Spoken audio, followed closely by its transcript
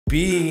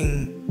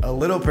being a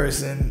little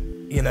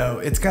person, you know,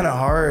 it's kind of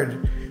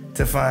hard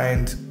to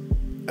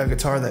find a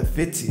guitar that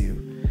fits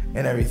you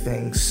and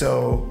everything.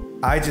 So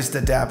I just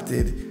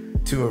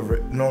adapted to a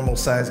normal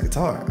size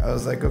guitar. I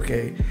was like,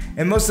 okay.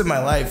 And most of my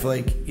life,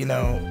 like, you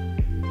know,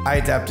 I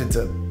adapted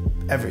to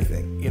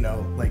everything, you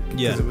know, like,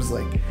 because it was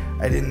like,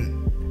 I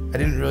didn't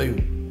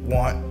really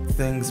want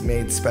things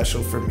made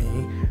special for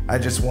me. I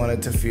just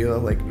wanted to feel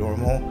like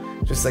normal,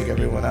 just like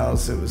everyone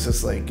else. It was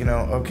just like, you know,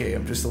 okay,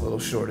 I'm just a little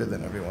shorter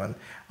than everyone.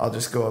 I'll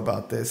just go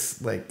about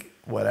this like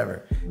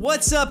whatever.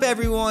 What's up,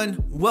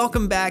 everyone?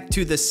 Welcome back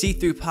to the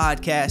See-Through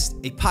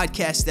Podcast, a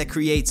podcast that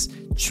creates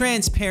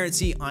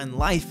transparency on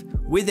life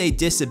with a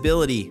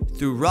disability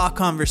through raw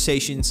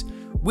conversations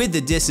with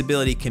the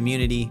disability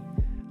community.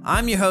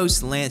 I'm your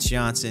host, Lance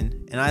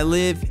Johnson, and I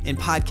live and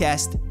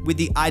podcast with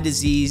the eye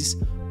disease,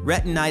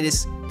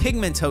 retinitis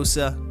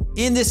pigmentosa.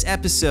 In this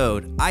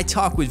episode, I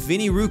talk with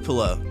Vinny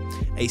Rupolo,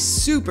 a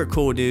super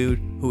cool dude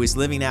who is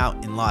living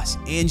out in Los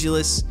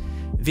Angeles.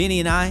 Vinny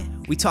and I,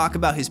 we talk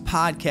about his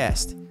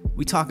podcast.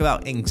 We talk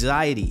about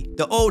anxiety,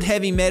 the old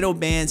heavy metal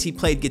bands he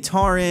played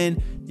guitar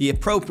in, the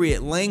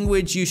appropriate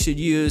language you should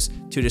use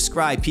to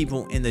describe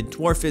people in the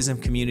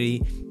dwarfism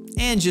community,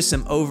 and just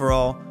some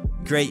overall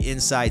great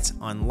insights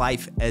on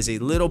life as a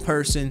little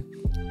person.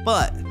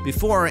 But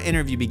before our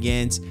interview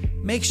begins,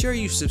 make sure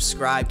you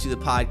subscribe to the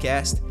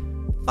podcast.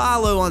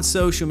 Follow on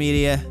social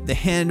media. The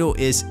handle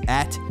is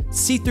at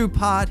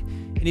See-Through-Pod.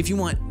 And if you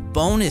want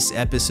bonus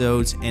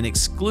episodes and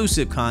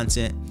exclusive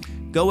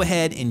content, go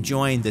ahead and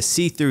join the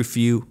See-Through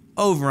Few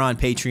over on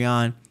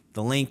Patreon.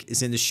 The link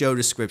is in the show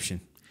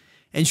description.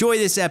 Enjoy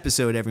this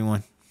episode,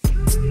 everyone.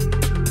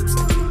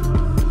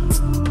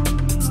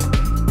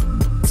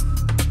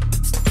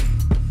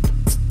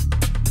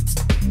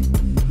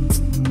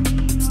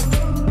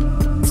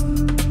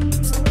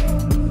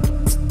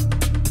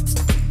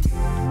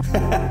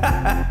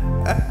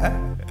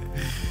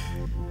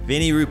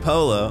 Vinny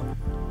Rupolo,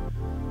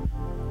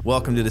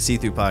 welcome to the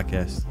See-Through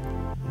Podcast.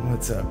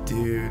 What's up,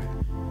 dude?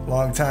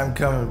 Long time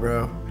coming,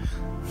 bro.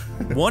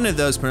 One of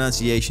those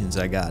pronunciations,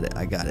 I got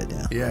it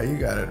down. Yeah, you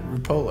got it.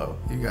 Rupolo,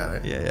 you got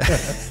it. Yeah.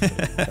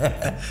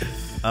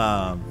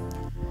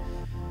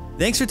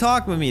 Thanks for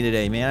talking with me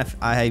today, man.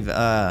 I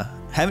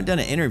haven't done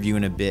an interview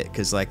in a bit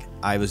because like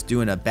I was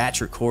doing a batch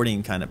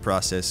recording kind of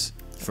process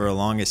for the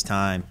longest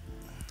time.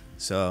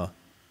 So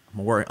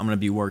I'm gonna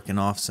be working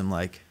off some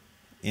like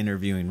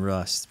interviewing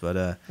rust,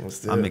 but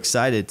I'm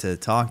excited to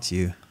talk to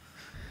you.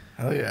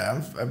 Hell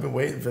yeah, I've been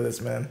waiting for this,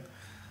 man.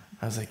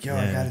 I was like, yo,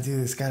 I gotta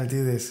do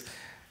this.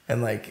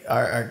 And like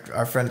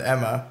our friend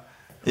Emma,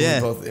 who we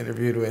both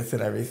interviewed with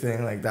and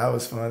everything, like that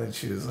was fun. And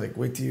she was like,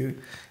 wait till you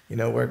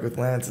know, work with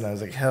Lance. And I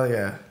was like, hell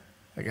yeah,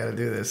 I gotta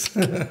do this.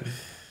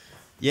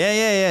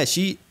 Yeah.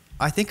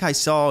 I think I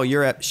saw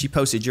she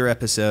posted your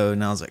episode,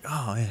 and I was like,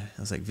 oh yeah.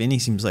 I was like, Vinny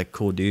seems like a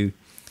cool dude.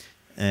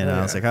 And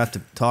I was like, I have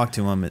to talk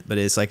to him. But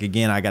it's like,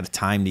 again, I got to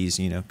time these,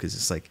 you know, because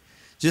it's like,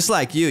 just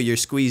like you're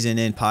squeezing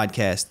in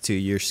podcasts to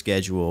your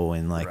schedule.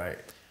 And like,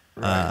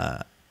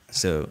 right.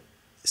 So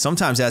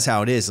sometimes that's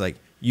how it is. Like,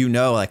 you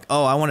know, like,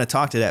 oh, I want to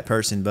talk to that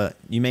person, but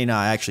you may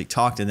not actually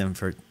talk to them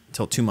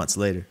until 2 months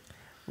later.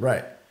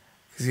 Right.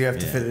 Because you have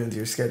to fit it into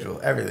your schedule,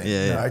 everything.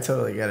 Yeah. I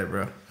totally get it,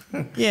 bro.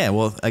 Yeah.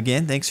 Well,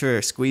 again, thanks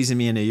for squeezing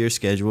me into your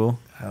schedule.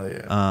 Hell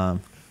yeah.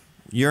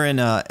 You're in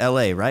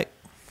LA, right?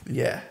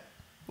 Yeah.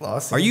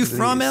 Los Angeles. Are you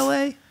from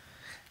LA?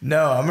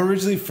 No, I'm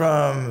originally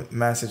from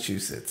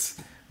Massachusetts.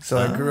 So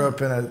I grew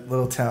up in a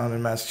little town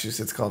in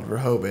Massachusetts called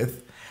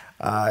Rehoboth.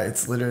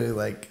 It's literally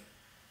like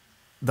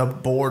the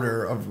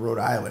border of Rhode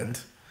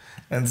Island.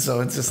 And so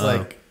it's just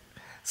like,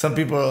 some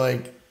people are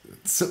like,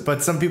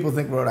 but some people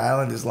think Rhode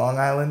Island is Long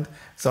Island.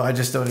 So I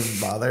just don't even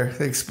bother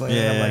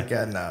explaining. I'm like,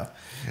 yeah, no.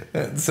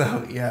 And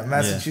so, yeah,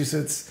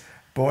 Massachusetts,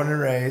 born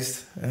and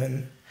raised.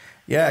 And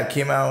yeah, I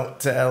came out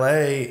to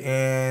LA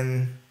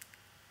in...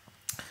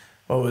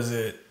 what was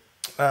it?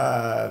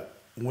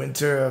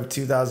 Winter of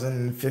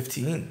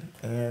 2015.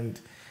 And,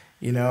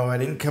 you know, I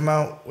didn't come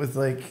out with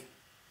like,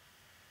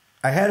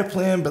 I had a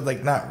plan, but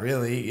like not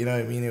really, you know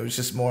what I mean? It was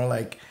just more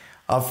like,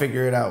 I'll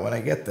figure it out when I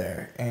get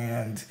there.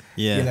 And,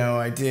 you know,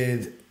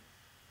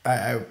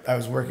 I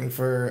was working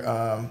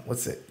for,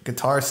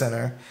 Guitar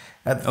Center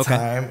at the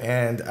time.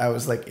 And I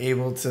was like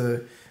able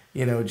to,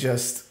 you know,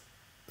 just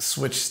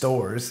switch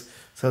stores.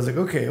 So I was like,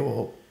 okay,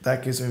 well,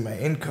 that gives me my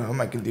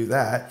income. I can do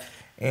that.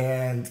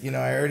 And, you know,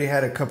 I already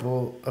had a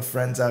couple of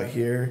friends out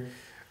here,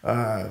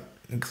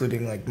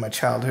 including like my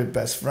childhood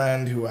best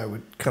friend who I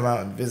would come out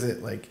and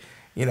visit like,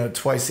 you know,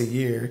 twice a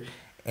year.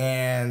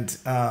 And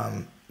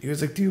he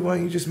was like, dude, why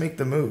don't you just make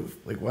the move?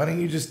 Like, why don't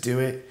you just do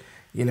it?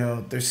 You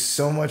know, there's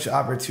so much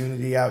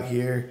opportunity out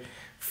here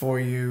for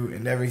you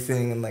and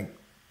everything. And like,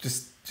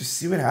 just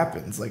see what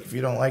happens. Like, if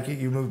you don't like it,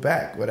 you move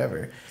back,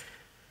 whatever.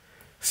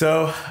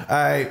 So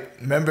I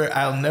remember,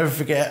 I'll never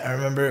forget. I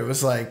remember it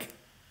was like,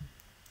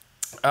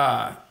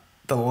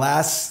 the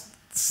last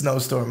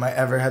snowstorm I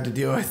ever had to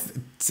deal with.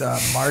 It's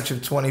March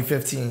of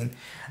 2015.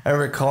 I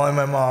remember calling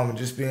my mom and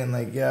just being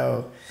like,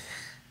 yo,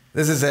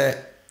 this is it.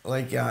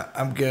 like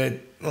I'm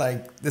good.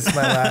 Like this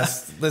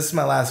is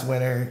my last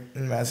winter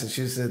in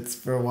Massachusetts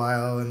for a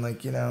while, and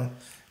like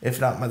if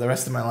not the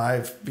rest of my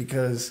life,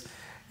 because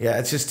yeah,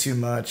 it's just too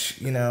much,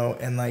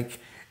 and like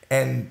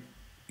and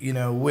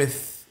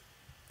with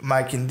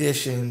my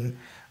condition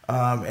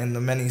and the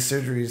many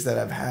surgeries that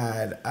I've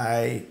had,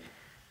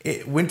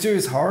 winter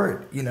is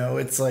hard.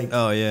 It's like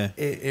oh yeah,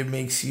 it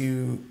makes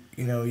you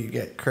you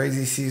get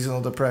crazy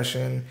seasonal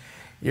depression.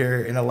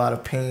 You're in a lot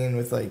of pain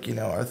with like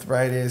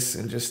arthritis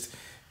and just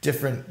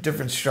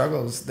different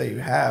struggles that you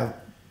have.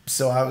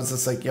 So I was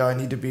just like, yo, I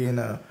need to be in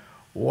a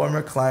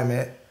warmer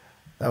climate.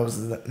 That was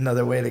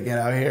another way to get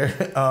out here.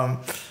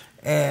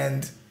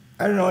 And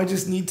I don't know, I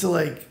just need to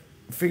like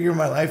figure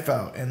my life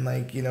out, and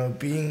like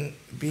being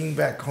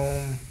back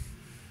home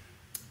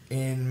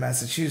in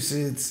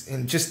Massachusetts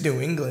and just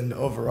New England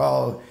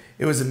overall,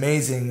 it was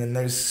amazing, and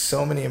there's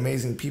so many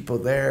amazing people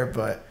there.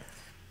 But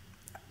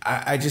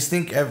I just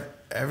think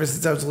ever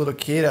since I was a little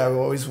kid, I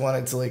always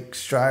wanted to like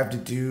strive to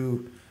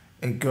do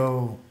and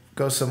go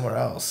somewhere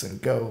else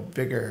and go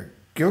bigger,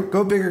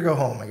 go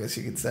home, I guess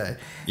you could say.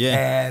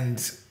 Yeah.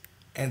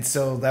 And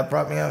so that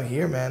brought me out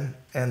here, man.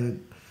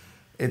 And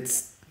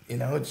it's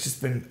it's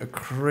just been a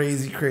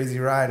crazy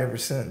ride ever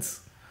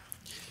since.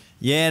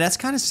 Yeah, that's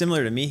kind of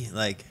similar to me.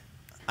 Like,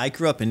 I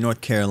grew up in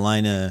North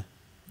Carolina,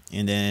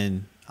 and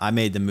then I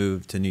made the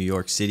move to New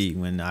York City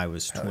when I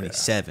was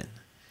 27.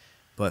 Yeah.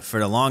 But for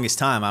the longest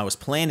time, I was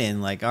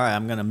planning, like, all right,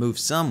 I'm going to move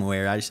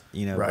somewhere. I just,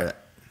 right.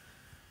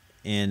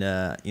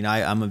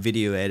 I'm a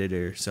video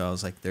editor, so I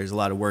was like, there's a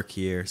lot of work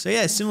here. So,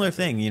 yeah, similar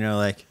thing,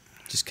 like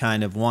just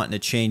kind of wanting to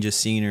change of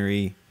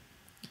scenery,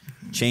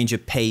 change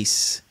of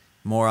pace,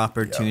 more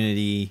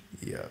opportunity.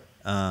 Yeah.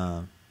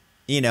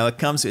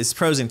 It's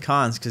pros and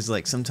cons, because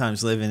like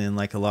sometimes living in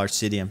like a large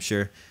city, I'm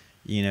sure,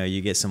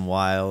 you get some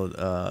wild,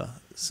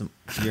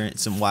 you're in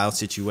some wild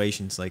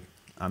situations. Like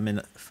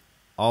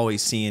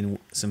always seeing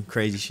some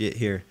crazy shit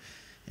here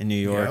in New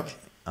York.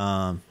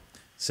 Yep.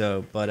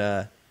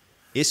 But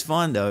it's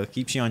fun though. It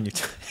keeps you on your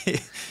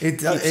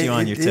keeps you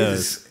on your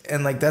toes.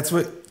 And like that's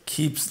what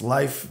keeps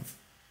life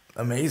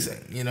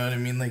amazing. You know what I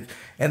mean? Like,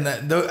 and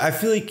I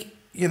feel like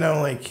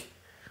like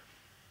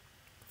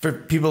for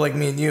people like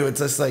me and you, it's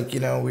just like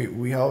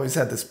we always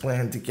had this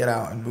plan to get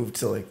out and move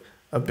to like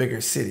a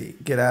bigger city,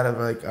 get out of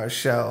like our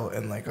shell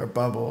and like our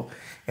bubble,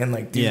 and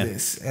like do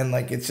this. And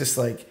like it's just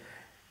like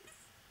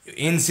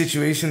in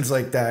situations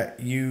like that,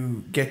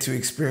 you get to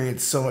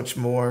experience so much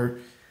more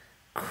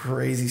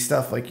crazy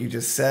stuff, like you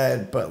just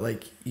said, but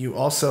like you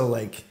also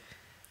like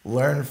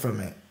learn from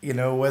it,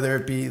 whether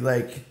it be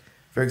like,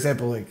 for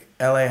example, like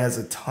LA has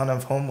a ton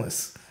of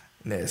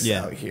homelessness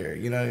out here,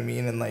 you know what I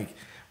mean? And like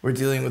we're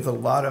dealing with a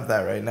lot of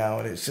that right now,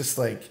 and it's just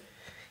like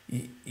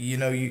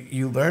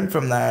you learn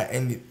from that,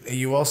 and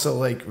you also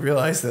like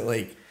realize that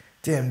like,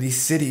 damn,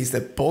 these cities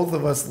that both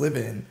of us live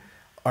in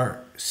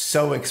are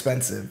so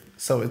expensive.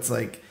 So it's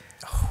like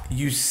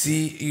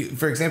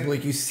for example,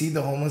 like you see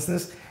the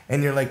homelessness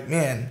and you're like,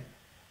 man,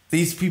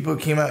 these people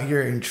came out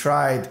here and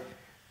tried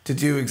to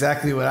do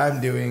exactly what I'm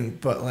doing,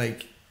 but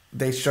like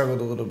they struggled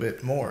a little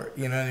bit more,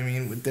 you know what I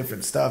mean, with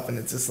different stuff. And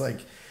it's just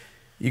like,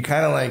 you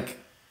kind of like,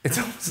 it's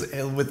almost,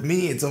 with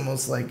me, it's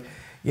almost like,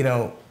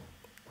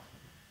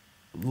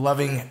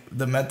 loving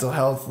the mental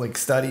health, like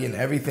study and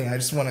everything. I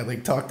just want to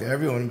like talk to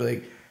everyone and be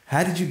like,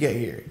 how did you get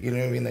here? You know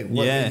what I mean? Like,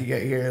 what did you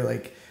get here?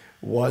 Like,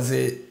 was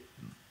it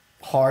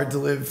hard to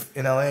live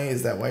in LA?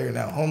 Is that why you're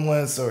now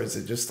homeless? Or is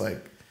it just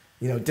like,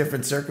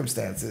 different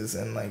circumstances?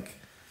 And like,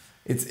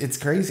 it's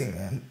crazy,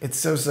 man. It's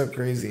so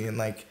crazy. And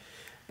like,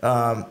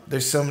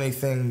 there's so many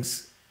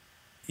things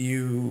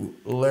you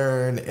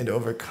learn and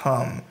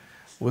overcome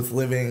with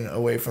living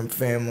away from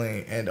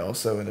family and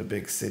also in a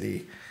big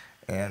city.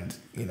 And,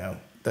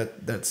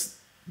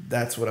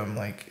 that's what I'm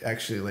like,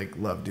 actually like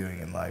love doing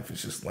in life,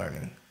 is just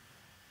learning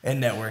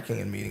and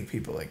networking and meeting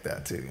people like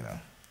that too,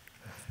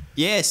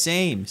 Yeah,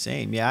 same.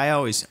 Yeah, I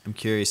always am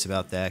curious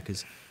about that,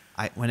 because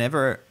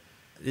whenever,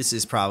 this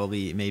is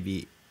probably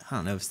maybe, I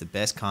don't know if it's the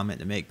best comment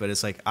to make, but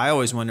it's like, I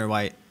always wonder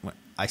why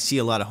I see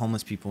a lot of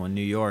homeless people in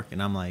New York,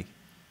 and I'm like,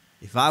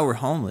 if I were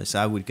homeless,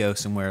 I would go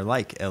somewhere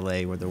like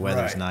LA where the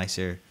weather's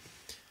nicer,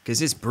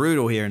 because it's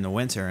brutal here in the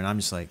winter, and I'm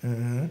just like,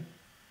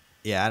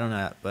 yeah, I don't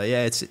know, but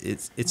yeah,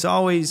 it's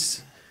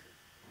always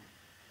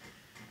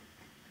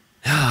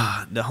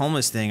the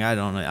homeless thing. I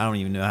don't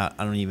even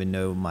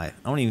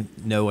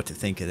know what to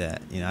think of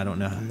that. I don't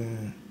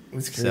know.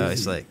 It's crazy.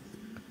 So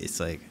it's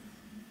like,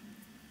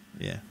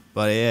 yeah,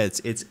 but yeah,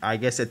 it's I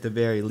guess at the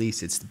very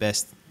least, it's the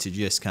best to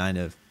just kind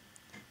of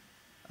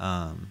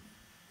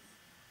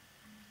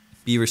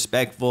be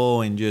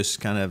respectful and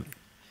just kind of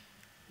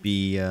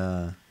be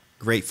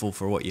grateful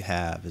for what you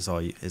have is all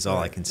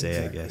I can say,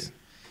 exactly. I guess.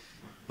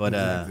 But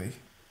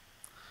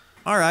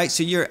all right,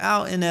 so you're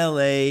out in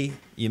LA,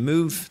 you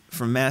moved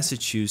from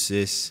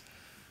Massachusetts.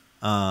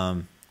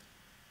 I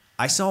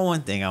saw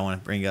one thing I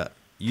want to bring up.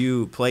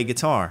 You play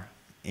guitar,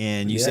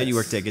 and you said you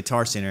worked at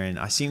Guitar Center, and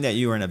I seen that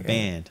you were in a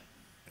band.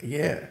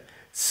 Yeah.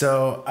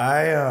 So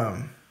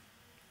I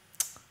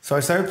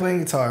started playing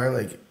guitar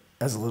like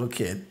as a little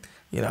kid,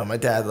 you know, my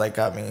dad like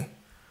got me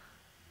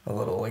a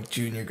little like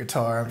junior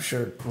guitar. I'm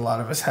sure a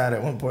lot of us had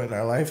at one point in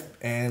our life,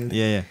 and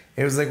Yeah.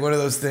 it was like one of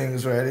those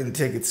things where I didn't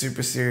take it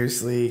super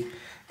seriously,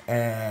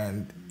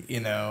 and you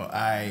know,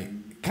 I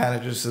kind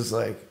of just was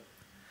like,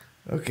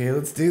 okay,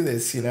 let's do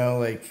this. You know,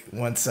 like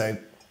once I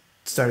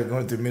started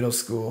going through middle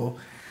school,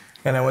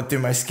 and I went through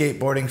my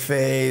skateboarding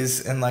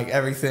phase and like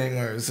everything,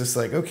 where it was just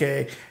like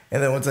okay,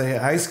 and then once I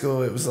hit high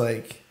school, it was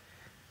like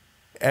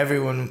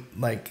everyone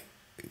like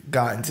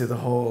got into the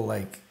whole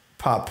like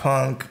pop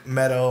punk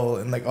metal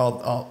and like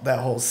all that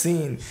whole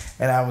scene,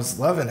 and I was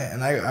loving it,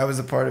 and I was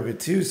a part of it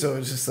too. So it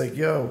was just like,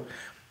 yo,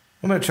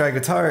 I'm gonna try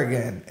guitar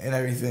again and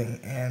everything.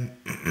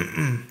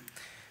 And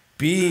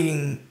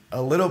being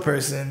a little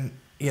person,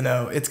 you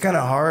know, it's kind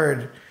of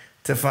hard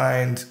to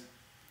find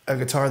a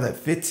guitar that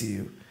fits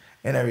you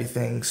and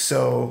everything.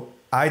 So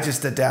I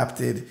just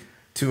adapted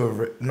to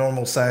a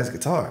normal size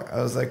guitar.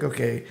 I was like,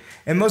 okay.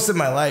 And most of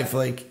my life,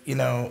 like, you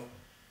know,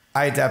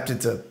 I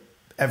adapted to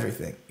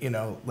everything, you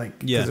know, like,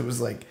 because it was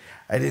like,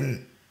 I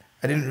didn't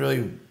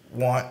really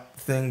want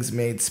things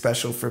made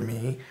special for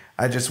me.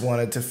 I just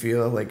wanted to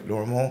feel like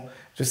normal,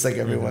 just like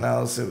everyone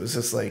else. It was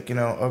just like, you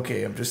know,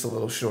 okay, I'm just a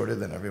little shorter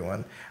than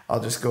everyone. I'll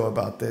just go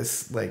about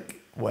this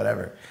like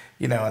whatever,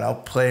 you know, and I'll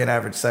play an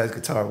average size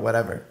guitar,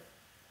 whatever.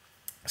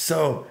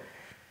 So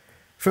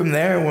from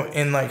there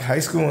in like high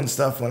school and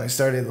stuff, when I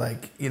started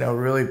like, you know,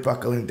 really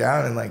buckling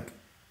down and like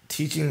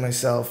teaching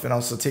myself and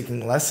also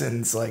taking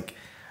lessons, like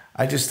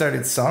I just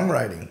started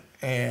songwriting.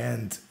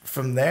 And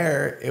from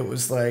there it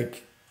was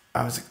like,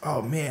 I was like,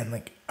 oh man,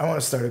 like I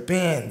want to start a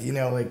band, you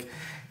know, like,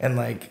 and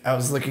like I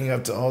was looking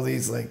up to all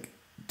these like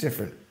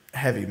different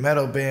heavy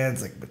metal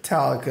bands like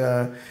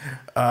Metallica,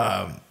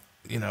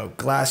 you know,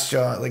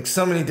 Glassjaw, like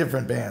so many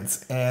different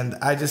bands. And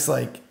I just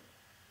like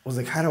was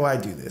like, how do I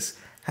do this?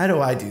 How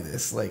do I do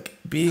this? Like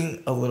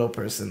being a little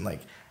person,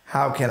 like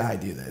how can I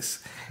do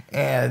this?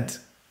 And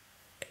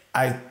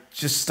I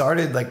just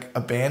started like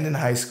a band in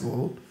high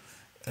school,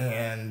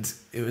 and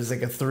it was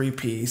like a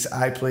 3-piece.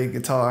 I played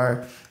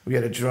guitar, we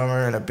had a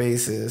drummer and a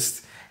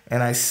bassist,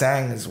 and I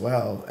sang as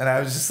well. And I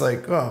was just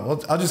like, oh,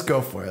 well, I'll just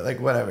go for it, like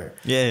whatever.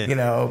 Yeah. You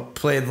know,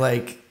 played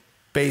like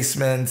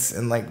basements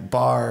and like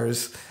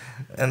bars,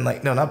 and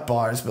like no, not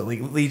bars, but like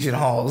Legion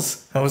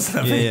halls. I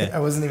wasn't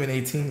even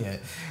 18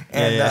 yet,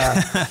 and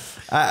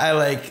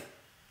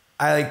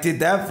I did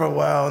that for a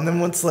while, and then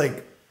once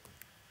like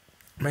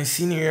my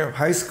senior year of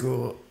high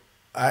school,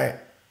 I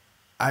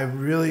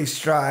really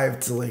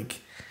strived to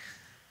like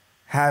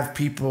have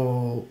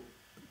people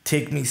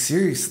take me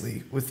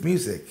seriously with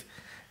music,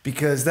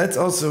 because that's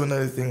also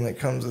another thing that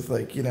comes with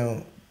like, you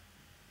know,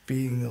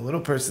 being a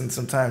little person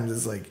sometimes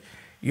is like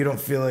you don't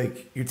feel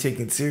like you're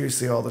taken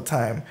seriously all the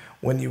time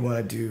when you want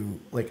to do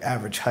like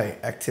average height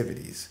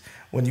activities.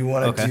 When you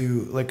want to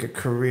do like a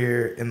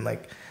career in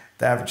like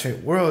the average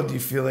height world, you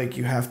feel like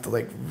you have to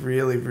like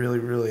really, really,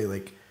 really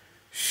like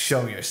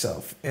show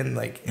yourself, and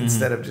like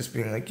instead of just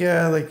being like,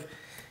 yeah, like,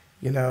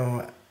 you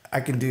know,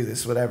 I can do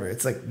this, whatever.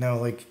 It's like, no,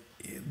 like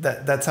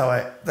that's how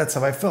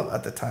I felt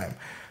at the time.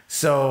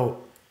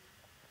 So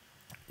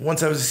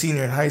once I was a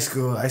senior in high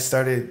school, I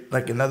started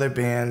like another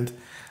band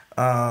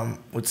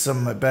with some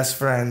of my best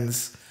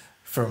friends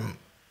from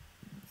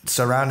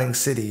surrounding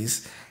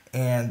cities,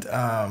 and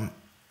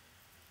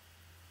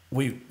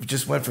we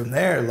just went from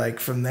there. Like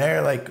from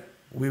there, like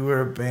we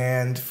were a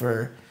band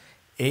for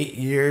 8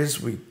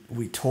 years.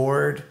 We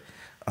toured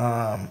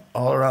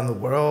all around the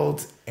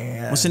world.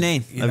 And what's the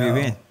name of your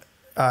band?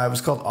 It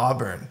was called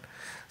Auburn.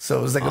 So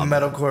it was like a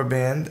metalcore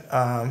band.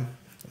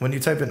 When you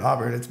type in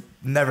Auburn, it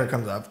never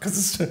comes up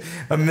because it's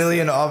a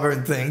million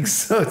Auburn things.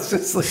 So it's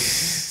just like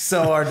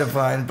so hard to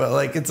find. But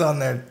like it's on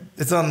there.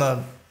 It's on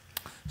the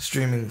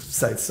streaming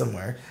sites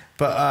somewhere.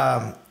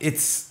 But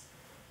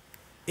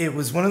it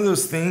was one of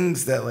those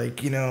things that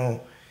like, you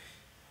know,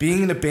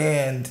 being in a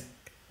band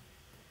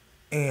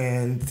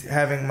and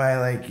having my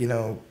like, you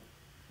know,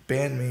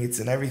 bandmates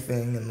and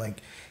everything, and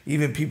like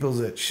even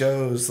people at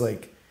shows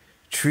like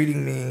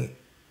treating me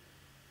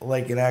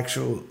like an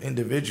actual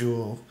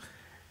individual,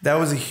 that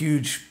was a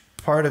huge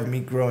part of me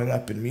growing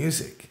up in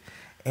music.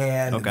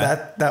 And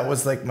that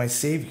was like my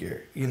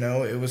savior, you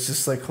know. It was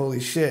just like, holy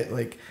shit,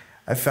 like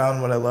I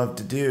found what I love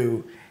to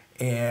do,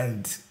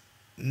 and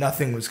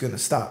nothing was gonna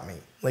stop me,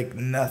 like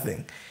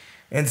nothing.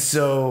 And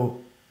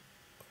so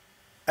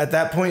at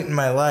that point in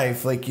my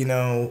life, like, you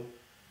know,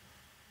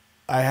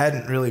 I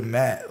hadn't really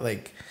met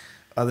like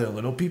other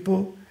little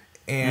people,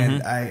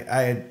 and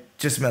I had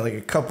just met like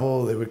a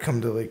couple that would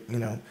come to like, you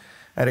know,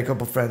 I had a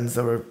couple friends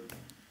that were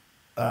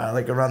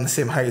like around the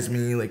same height as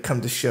me, like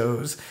come to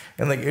shows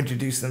and like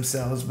introduce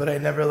themselves, but I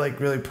never like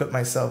really put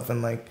myself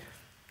in like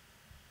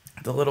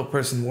the little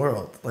person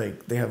world.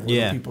 Like they have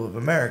Little People of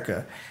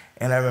America.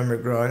 And I remember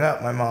growing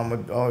up, my mom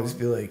would always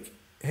be like,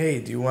 hey,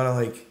 do you want to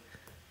like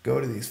go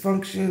to these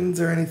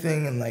functions or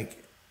anything? And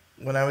like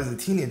when I was a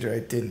teenager, I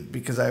didn't,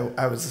 because I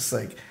was just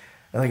like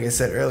I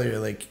said earlier,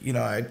 like, you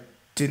know, I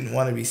didn't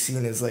want to be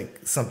seen as like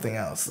something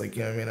else. Like,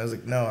 you know what I mean? I was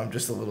like, no, I'm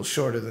just a little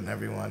shorter than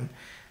everyone.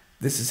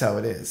 This is how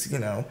it is, you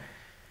know?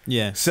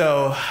 Yeah.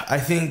 So I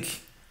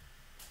think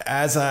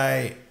as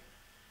I,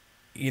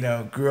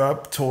 grew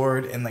up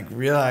toward and like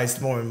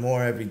realized more and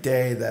more every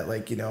day that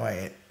like,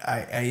 I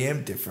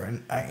am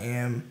different.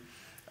 I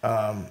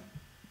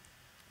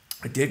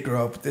did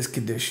grow up with this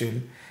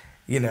condition,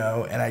 and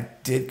I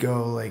did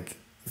go like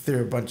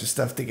through a bunch of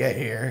stuff to get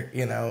here,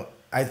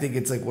 I think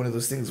it's like one of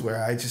those things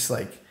where I just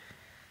like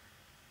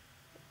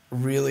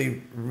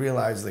really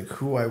realized like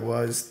who I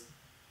was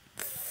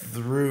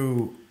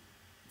through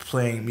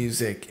playing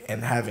music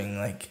and having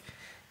like,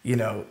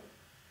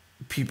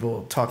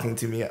 people talking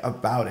to me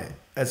about it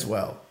as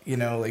well,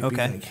 like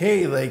being like,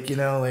 hey, like,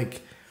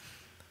 like,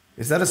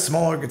 is that a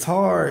smaller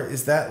guitar?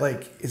 Is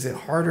it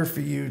harder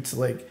for you to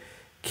like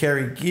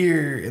carry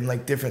gear and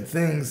like different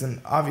things?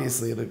 And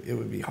obviously it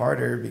would be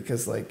harder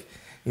because like,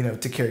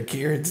 to carry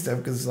gear and stuff,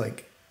 because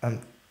like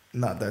I'm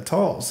not that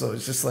tall. So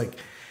it's just like,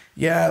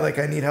 yeah, like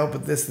I need help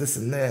with this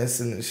and this.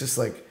 And it's just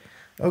like,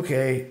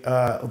 okay,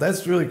 well,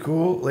 that's really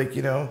cool. Like,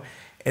 and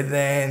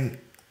then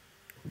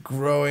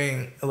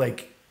growing,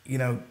 like,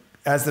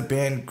 as the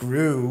band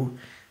grew,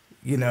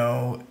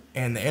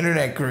 and the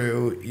internet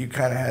grew, you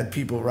kind of had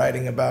people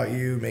writing about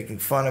you, making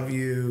fun of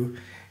you,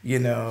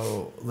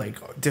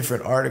 like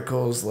different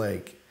articles.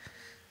 Like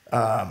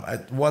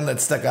one that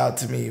stuck out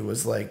to me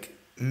was like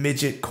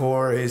midget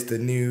core is the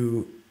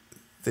new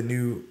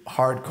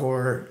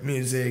hardcore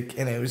music.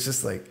 And it was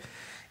just like,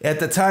 at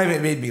the time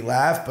it made me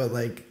laugh, but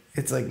like,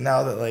 it's like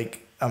now that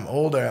like I'm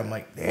older, I'm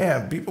like,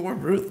 damn, people were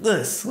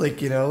ruthless.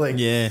 Like, like,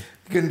 yeah,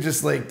 you couldn't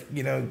just like,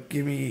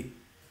 give me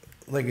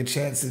like a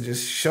chance to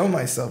just show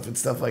myself and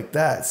stuff like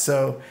that.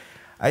 So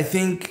I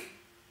think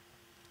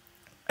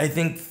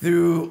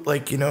through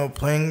like,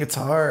 playing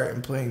guitar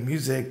and playing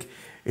music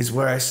is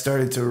where I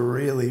started to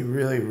really,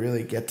 really,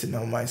 really get to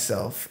know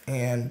myself.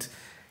 And,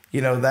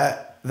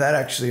 that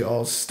actually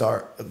all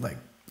like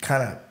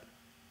kind of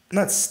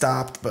not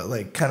stopped, but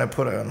like kind of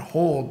put it on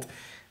hold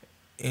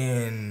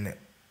in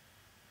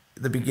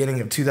the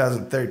beginning of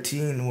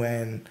 2013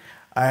 when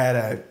I had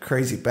a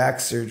crazy back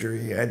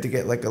surgery. I had to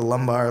get like a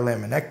lumbar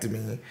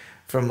laminectomy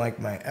from like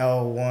my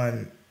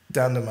L1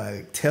 down to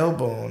my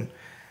tailbone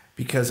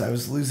because I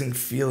was losing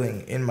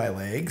feeling in my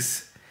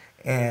legs,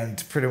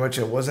 and pretty much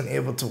I wasn't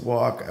able to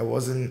walk. I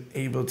wasn't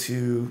able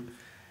to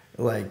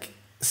like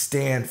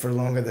stand for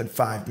longer than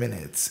 5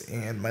 minutes,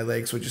 and my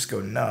legs would just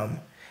go numb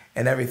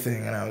and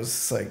everything. And I was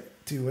just like,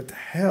 dude, what the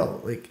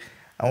hell? Like,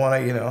 I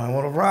want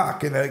to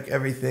rock and like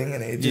everything.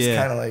 And it just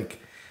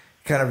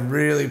kind of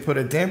really put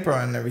a damper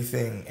on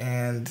everything.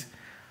 And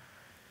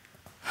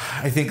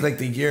I think like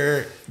the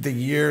year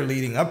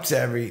leading up to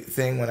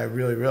everything, when I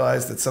really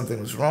realized that something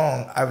was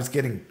wrong, I was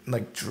getting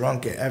like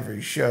drunk at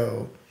every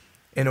show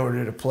in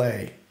order to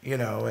play,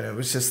 and it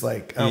was just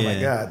like, oh my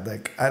God,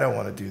 like, I don't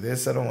want to do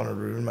this. I don't want to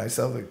ruin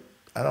myself. Like,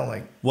 I don't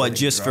like what,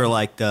 just drunk. For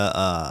like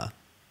the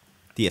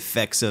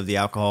effects of the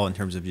alcohol in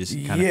terms of just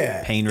kind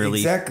of pain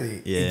relief.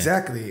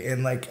 Exactly.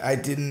 And like, I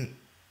didn't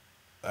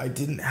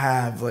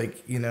have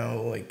like,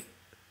 like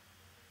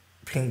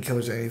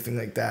painkillers or anything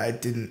like that. I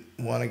didn't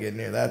want to get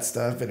near that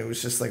stuff. And it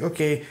was just like,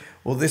 okay,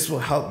 well, this will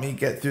help me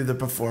get through the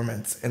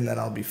performance and then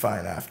I'll be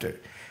fine after.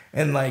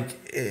 And like,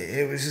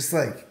 it was just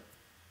like,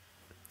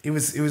 it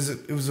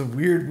was a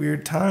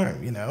weird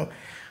time,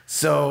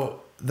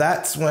 So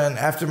that's when,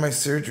 after my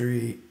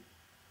surgery,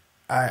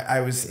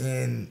 I was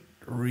in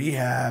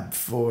rehab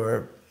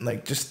for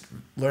like just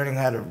learning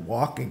how to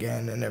walk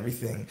again and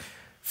everything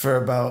for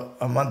about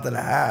a month and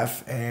a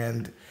half.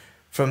 And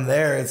from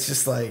there, it's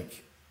just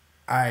like,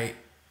 I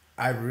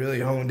really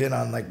honed in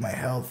on like my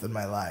health and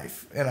my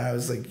life. And I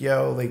was like,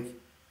 yo, like,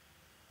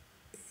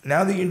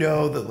 now that you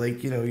know that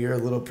like, you're a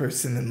little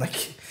person and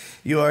like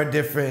you are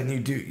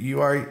different,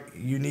 you are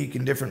unique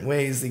in different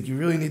ways, like you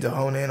really need to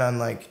hone in on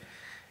like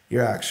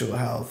your actual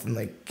health and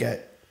like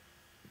get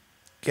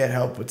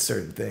help with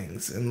certain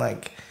things. And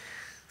like,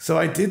 so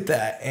I did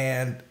that.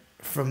 And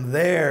from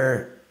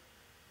there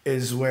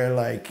is where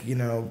like,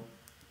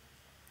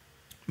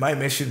 my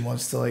mission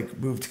was to like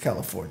move to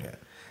California.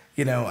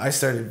 I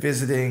started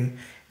visiting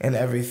and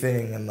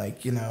everything, and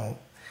like,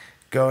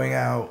 going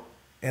out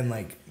and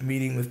like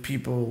meeting with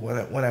people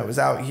when I was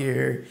out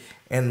here,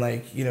 and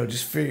like,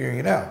 just figuring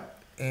it out.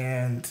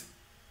 And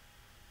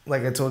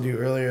like I told you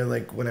earlier,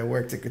 like when I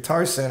worked at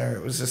Guitar Center,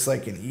 it was just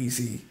like an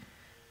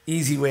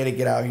easy way to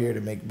get out here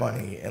to make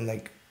money. And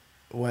like,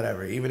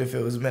 whatever, even if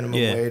it was minimum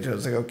wage, I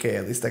was like, okay,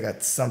 at least I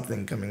got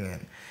something coming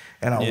in,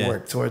 and I'll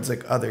work towards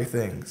like other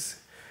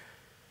things.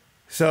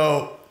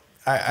 So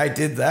I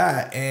did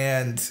that.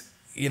 And,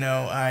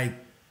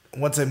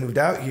 once I moved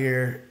out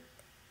here,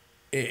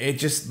 it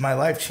just, my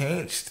life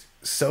changed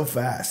so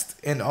fast.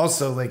 And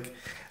also like,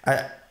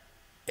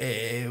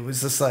 it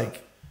was just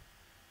like,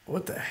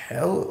 what the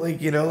hell?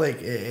 Like,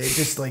 like it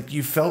just like,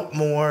 I felt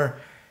more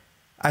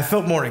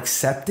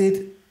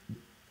accepted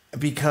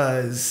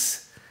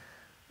because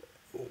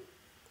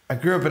I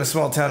grew up in a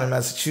small town in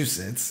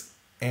Massachusetts,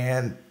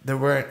 and there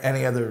weren't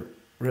any other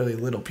really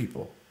little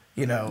people,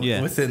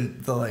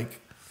 within the like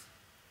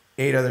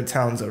 8 other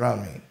towns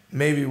around me.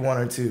 Maybe 1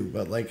 or 2,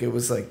 but like it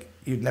was like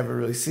you'd never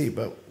really see.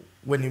 But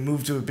when you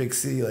move to a big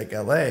city like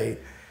LA,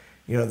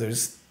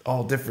 there's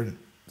all different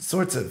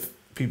sorts of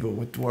people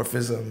with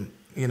dwarfism,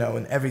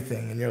 and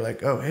everything. And you're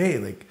like, oh, hey,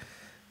 like,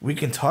 we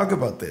can talk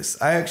about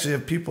this. I actually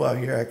have people out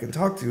here I can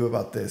talk to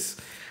about this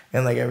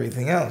and like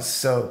everything else.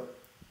 So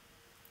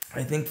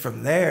I think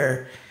from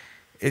there,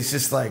 it's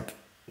just like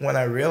when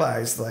I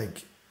realized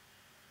like,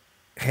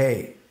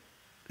 hey,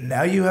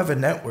 now you have a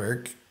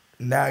network.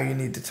 Now you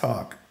need to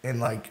talk and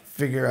like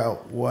figure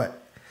out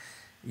what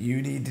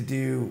you need to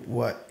do,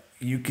 what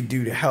you could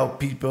do to help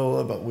people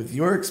about with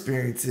your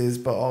experiences,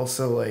 but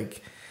also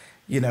like,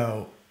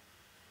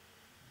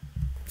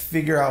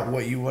 figure out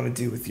what you want to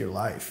do with your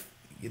life,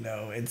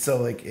 And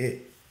so like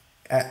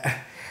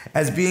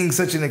as being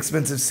such an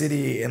expensive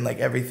city and like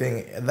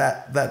everything,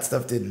 that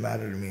stuff didn't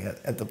matter to me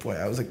at the point.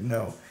 I was like,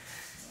 no,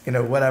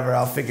 whatever,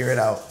 I'll figure it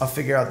out. I'll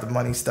figure out the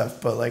money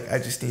stuff, but like, I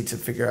just need to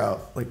figure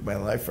out like my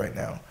life right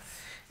now.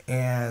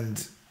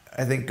 And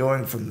I think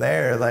going from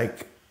there,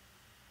 like,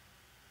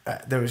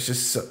 there was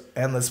just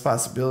endless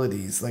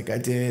possibilities. Like I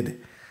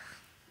did,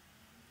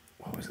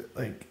 what was it?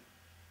 Like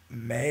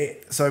May.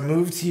 So I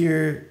moved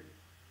here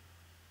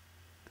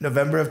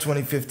November of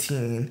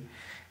 2015.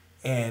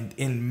 And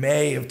in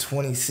May of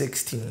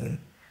 2016,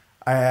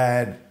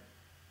 I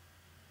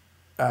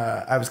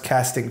was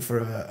casting for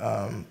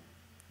a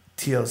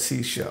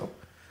TLC show,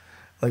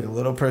 like a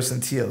little person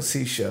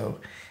TLC show.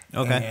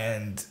 Okay.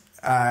 And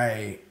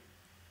I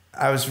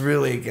was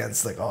really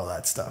against like all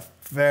that stuff.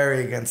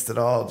 Very against it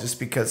all, just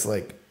because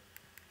like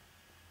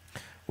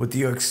with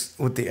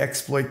the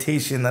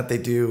exploitation that they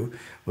do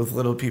with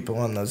little people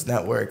on those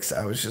networks,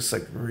 I was just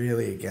like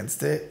really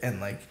against it.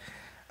 And like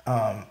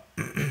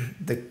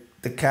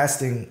the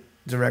casting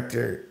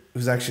director,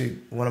 who's actually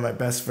one of my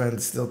best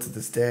friends still to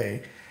this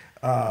day,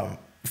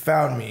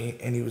 found me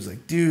and he was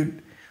like,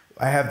 dude,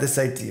 I have this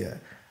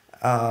idea.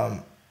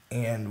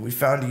 And we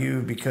found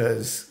you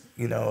because,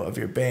 of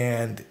your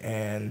band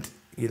and,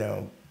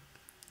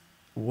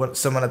 what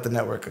someone at the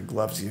network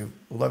loves your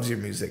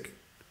music,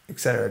 et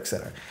cetera, et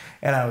cetera.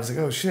 And I was like,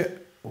 oh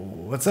shit,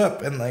 what's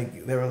up? And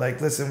like, they were like,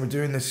 listen, we're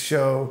doing this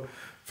show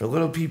for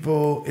little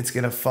people. It's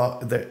going to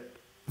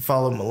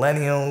follow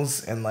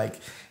millennials and like,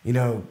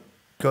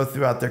 go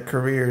throughout their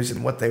careers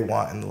and what they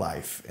want in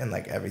life and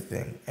like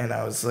everything. And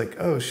I was like,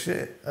 oh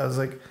shit. I was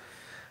like,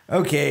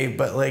 okay,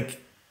 but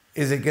like,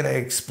 is it going to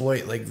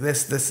exploit like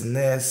this, and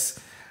this,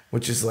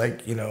 which is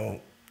like,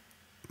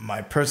 my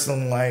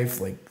personal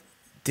life, like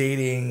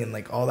dating and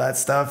like all that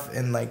stuff.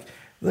 And like,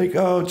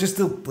 oh, just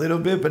a little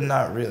bit, but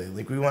not really.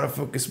 Like we want to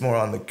focus more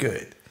on the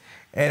good.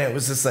 And it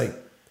was just like,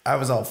 I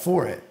was all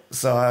for it.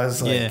 So I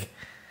was like,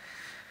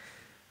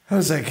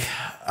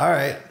 all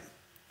right,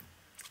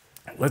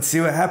 let's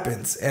see what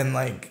happens. And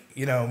like,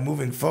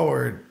 moving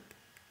forward,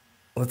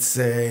 let's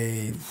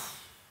say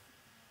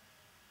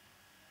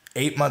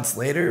 8 months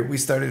later, we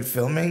started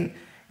filming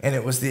and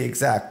it was the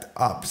exact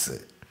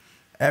opposite.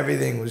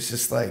 Everything was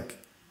just like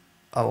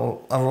a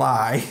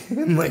lie.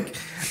 And like,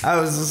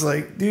 I was just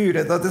like, dude,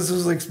 I thought this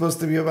was like supposed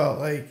to be about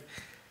like,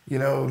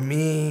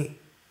 me,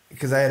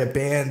 because I had a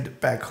band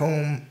back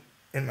home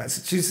in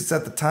Massachusetts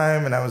at the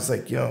time. And I was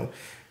like,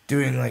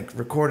 doing like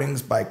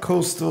recordings by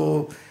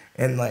Coastal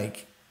and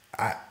like,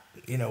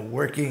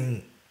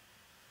 working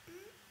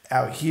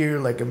out here,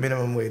 like a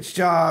minimum wage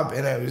job.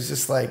 And I was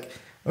just like,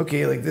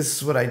 okay, like this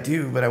is what I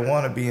do, but I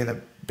want to be in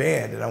a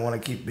band and I want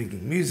to keep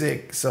making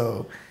music.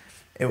 So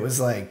it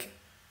was like,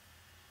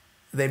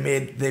 they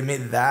made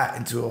that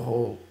into a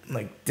whole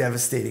like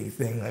devastating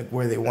thing, like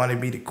where they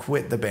wanted me to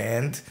quit the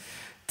band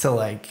to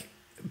like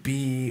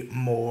be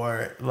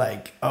more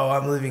like, oh,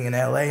 I'm living in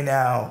LA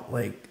now,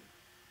 like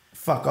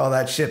fuck all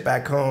that shit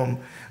back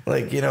home,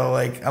 like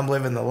like I'm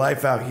living the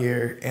life out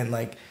here. And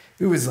like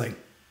it was like,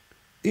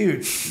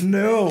 dude,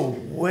 no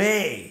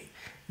way.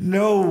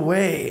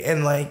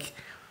 And like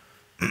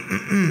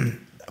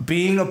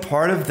being a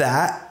part of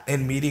that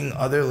and meeting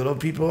other little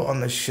people on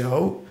the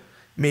show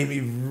made me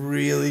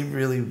really,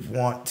 really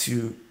want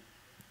to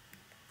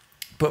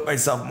put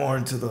myself more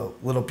into the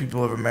little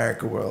people of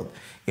America world,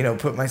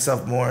 put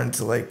myself more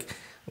into like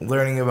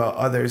learning about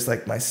others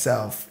like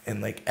myself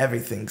and like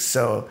everything.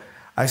 So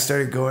I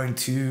started going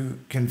to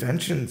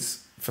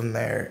conventions from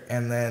there.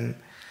 And then,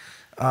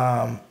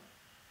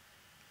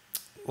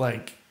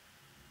 like,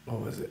 what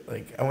was it?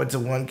 Like I went to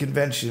one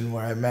convention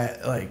where I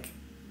met like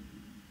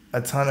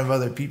a ton of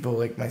other people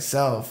like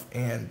myself.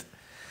 And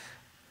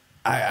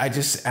I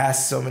just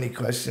asked so many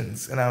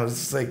questions and I was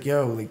just like,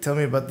 yo, like, tell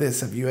me about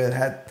this. Have you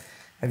had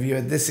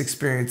this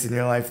experience in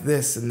your life?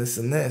 This and this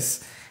and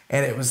this.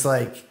 And it was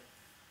like,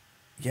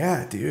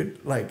 yeah,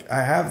 dude, like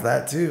I have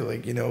that too.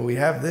 Like, we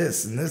have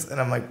this and this.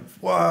 And I'm like,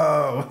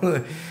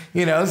 whoa,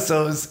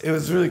 so it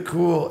was really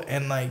cool.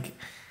 And like,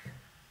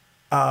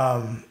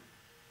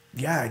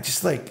 yeah,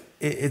 just like,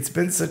 it's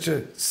been such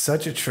a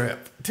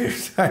trip, dude.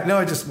 I know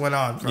I just went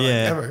on for like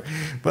ever,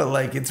 but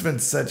like, it's been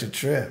such a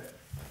trip.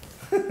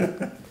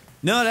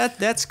 No,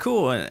 that's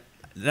cool. And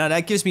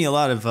that gives me a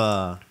lot of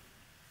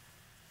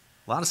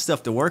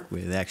stuff to work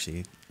with,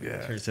 actually. Yeah.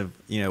 In terms of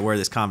where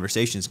this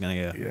conversation is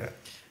gonna go. Yeah.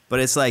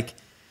 But it's like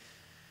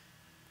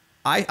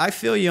I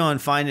feel you on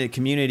finding a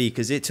community,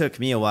 because it took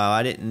me a while.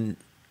 I didn't,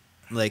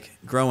 like,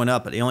 growing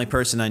up, the only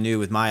person I knew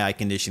with my eye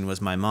condition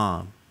was my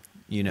mom,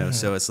 you know,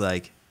 so it's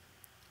like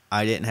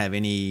I didn't have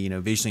any, you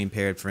know, visually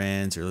impaired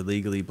friends or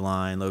legally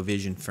blind, low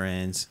vision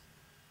friends.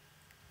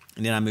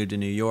 And then I moved to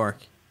New York,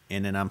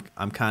 and then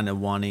I'm kind of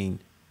wanting,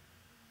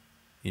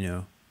 you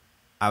know,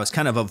 I was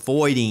kind of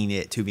avoiding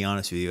it, to be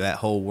honest with you, that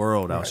whole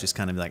world. Right. I was just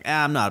kind of like,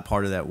 I'm not a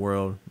part of that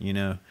world, you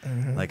know,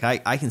 like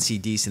I can see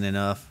decent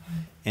enough.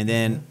 And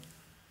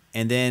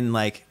then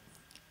like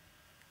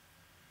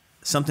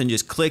something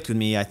just clicked with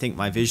me. I think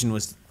my vision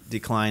was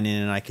declining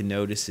and I could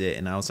notice it.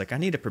 And I was like, I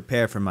need to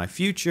prepare for my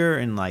future.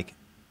 And like,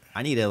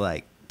 I need to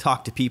like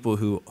talk to people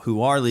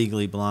who are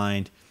legally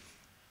blind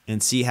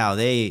and see how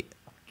they,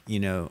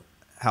 you know,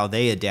 how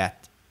they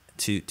adapt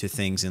to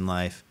things in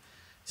life.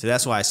 So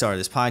that's why I started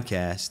this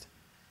podcast.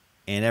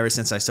 And ever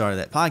since I started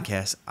that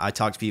podcast, I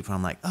talk to people.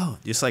 I'm like, oh,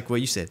 just like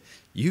what you said,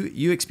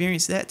 you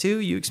experienced that too.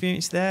 You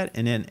experienced that.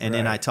 And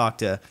then I talk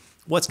to,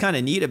 what's kind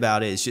of neat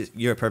about it is just,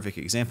 you're a perfect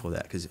example of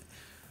that. Cause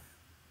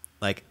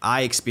like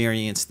I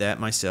experienced that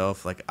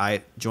myself. Like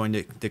I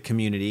joined the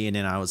community, and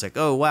then I was like,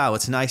 oh wow,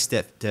 it's nice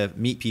to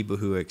meet people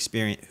who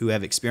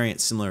have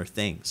experienced similar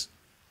things.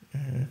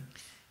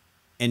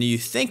 And you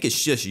think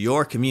it's just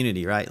your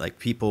community, right? Like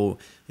people,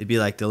 it'd be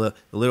like the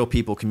little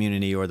people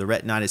community or the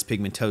retinitis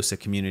pigmentosa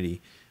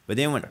community. But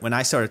then when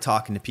I started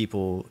talking to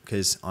people,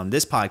 because on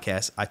this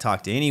podcast, I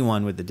talk to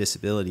anyone with a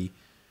disability,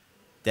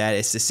 that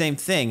it's the same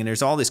thing. And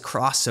there's all this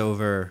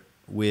crossover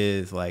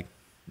with, like,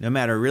 no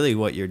matter really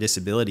what your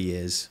disability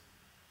is,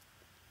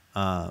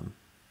 that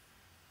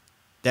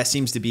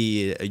seems to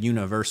be a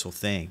universal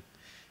thing,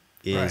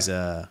 is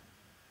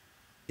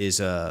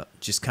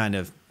just kind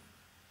of,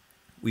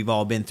 we've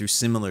all been through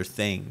similar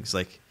things.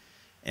 Like,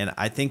 and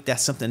I think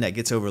that's something that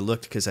gets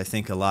overlooked, because I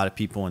think a lot of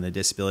people in the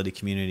disability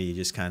community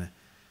just kind of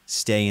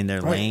stay in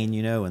their lane,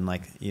 you know, and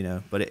like, you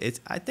know, but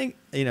I think,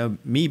 you know,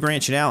 me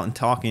branching out and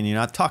talking, you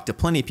know, I've talked to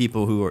plenty of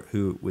people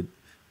who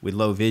with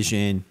low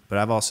vision, but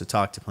I've also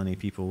talked to plenty of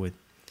people with,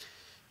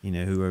 you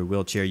know, who are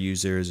wheelchair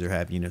users or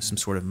have, you know, some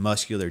sort of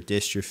muscular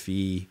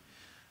dystrophy.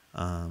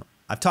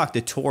 I've talked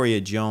to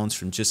Toria Jones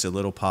from Just a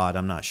Little Pod.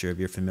 I'm not sure if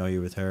you're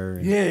familiar with her.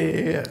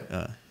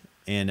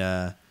 And,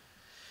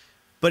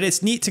 but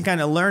it's neat to kind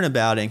of learn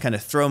about it and kind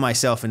of throw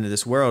myself into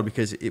this world,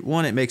 because it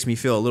makes me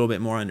feel a little bit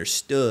more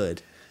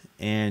understood.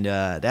 And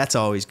that's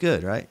always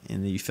good, right?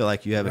 And you feel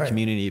like you have a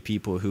community of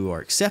people who are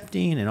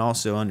accepting and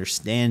also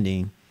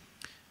understanding,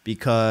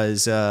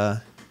 because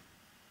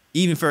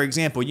even, for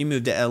example, you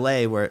moved to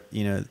LA where,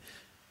 you know,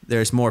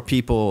 there's more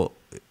people,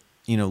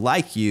 you know,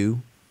 like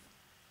you.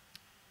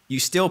 You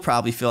still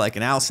probably feel like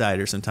an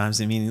outsider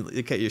sometimes. I mean,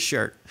 look at your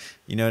shirt.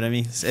 You know what I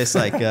mean? It's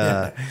like,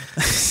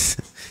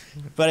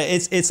 but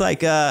it's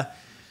like,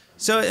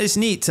 so it's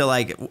neat to,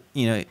 like,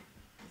 you know,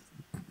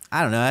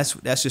 I don't know.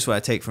 That's just what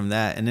I take from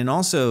that. And then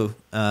also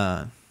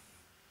the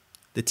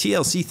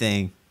TLC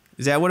thing.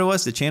 Is that what it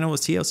was? The channel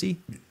was TLC?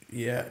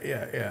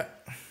 Yeah.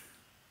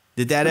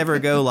 Did that ever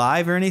go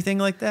live or anything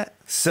like that?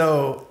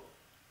 So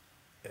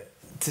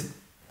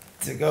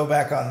to go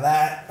back on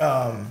that,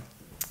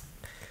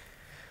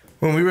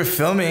 when we were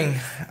filming,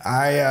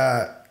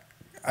 I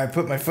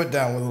put my foot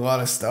down with a lot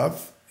of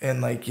stuff,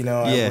 and like, you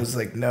know, I was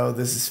like, no,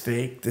 this is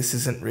fake. This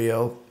isn't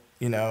real,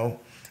 you know.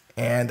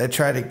 And I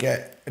tried to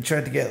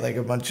get like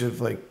a bunch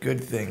of like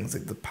good things,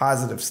 like the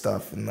positive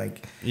stuff, and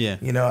like,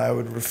 you know, I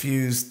would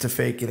refuse to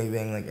fake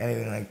anything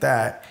like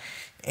that.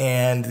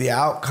 And the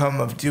outcome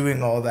of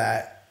doing all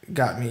that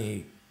got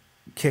me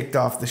kicked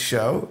off the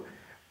show,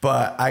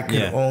 but I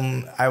could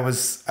I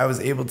was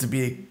able to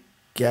be a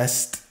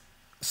guest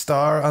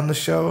star on the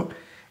show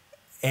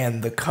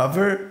and the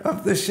cover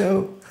of the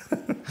show.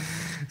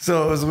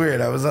 So it was weird.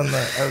 I was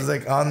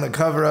like on the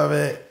cover of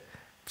it,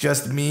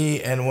 just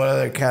me and one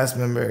other cast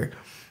member.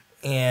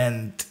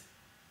 And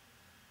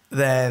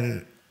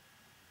then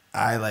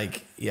I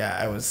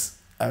was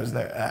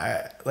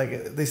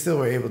like, they still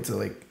were able to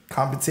like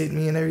compensate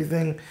me and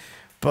everything,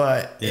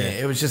 but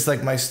it was just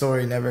like my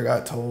story never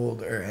got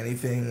told or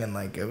anything. And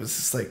like, it was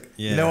just like,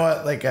 you know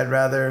what? Like, I'd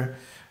rather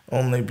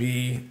only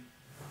be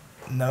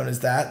known as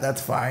that.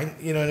 That's fine.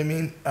 You know what I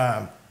mean?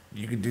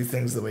 You could do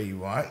things the way you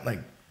want, like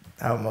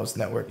how most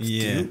networks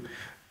do.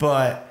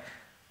 But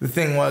the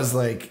thing was,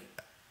 like,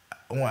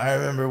 I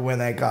remember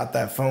when I got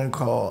that phone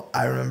call,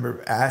 I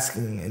remember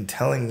asking and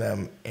telling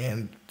them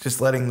and just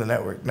letting the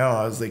network know.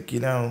 I was like, you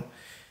know,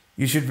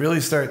 you should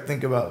really start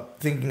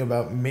thinking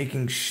about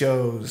making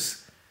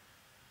shows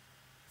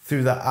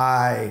through the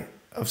eye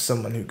of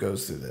someone who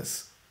goes through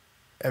this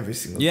every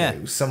single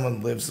day.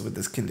 Someone lives with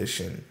this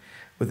condition,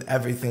 with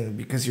everything,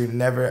 because you're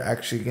never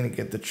actually going to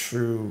get the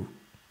true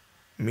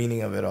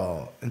meaning of it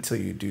all until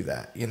you do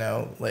that, you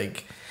know?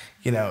 Like,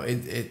 you know,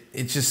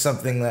 it's just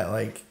something that,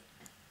 like,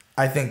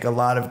 I think a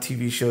lot of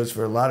TV shows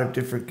for a lot of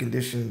different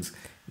conditions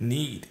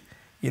need,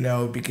 you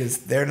know, because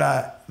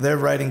they're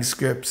writing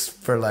scripts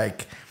for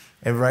like,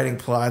 and writing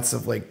plots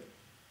of like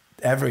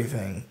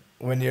everything,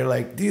 when you're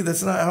like, dude,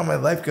 that's not how my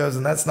life goes,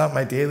 and that's not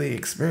my daily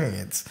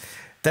experience.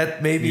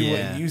 that may be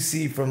what you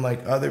see from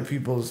like other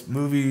people's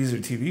movies or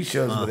TV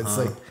shows, but it's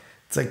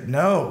like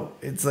no,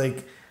 it's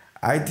like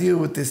I deal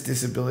with this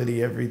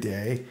disability every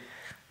day,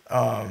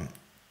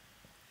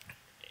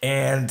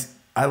 and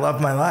I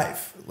love my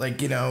life,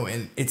 like, you know,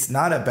 and it's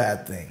not a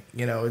bad thing,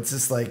 you know. It's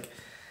just like,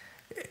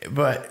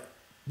 but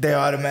they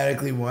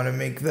automatically want to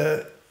make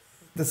the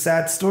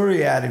sad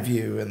story out of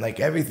you and like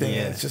everything,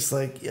 and it's just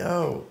like,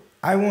 yo,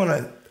 I want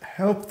to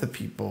help the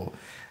people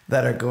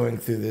that are going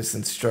through this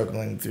and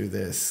struggling through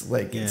this,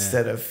 like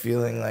instead of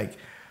feeling like,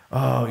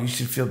 oh, you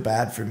should feel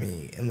bad for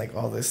me and like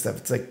all this stuff.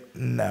 It's like,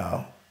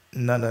 no.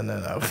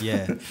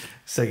 Yeah.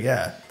 So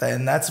yeah,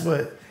 and that's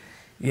what,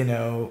 you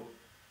know,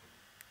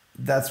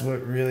 that's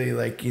what really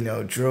like, you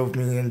know, drove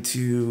me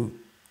into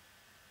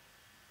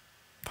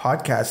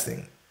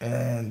podcasting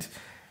and,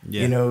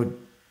 you know,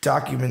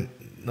 documentaries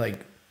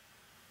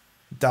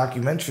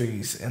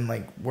and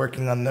like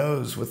working on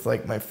those with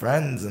like my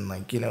friends and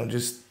like, you know,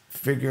 just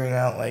figuring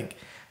out like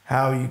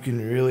how you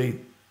can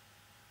really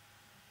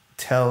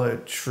tell a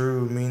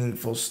true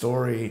meaningful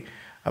story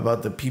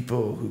about the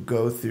people who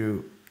go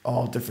through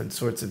all different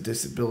sorts of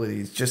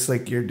disabilities, just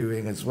like you're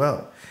doing as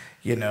well,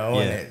 you know.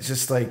 And it's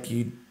just like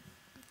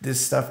this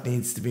stuff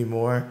needs to be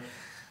more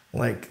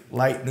like,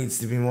 light needs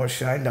to be more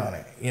shined on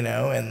it, you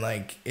know. And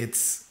like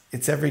it's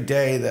every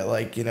day that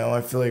like, you know, I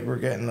feel like we're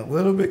getting a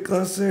little bit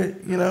closer,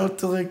 you know,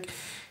 to like,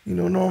 you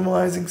know,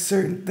 normalizing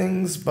certain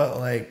things, but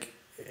like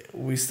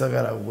we still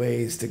got a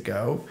ways to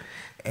go.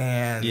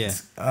 And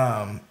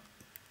I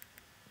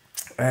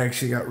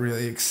actually got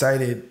really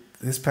excited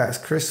this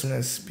past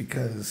Christmas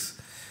because,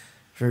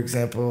 for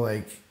example,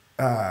 like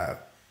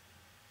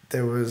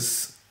there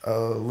was a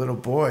little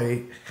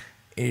boy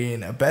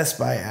in a Best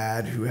Buy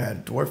ad who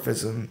had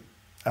dwarfism,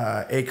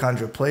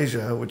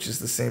 achondroplasia, which is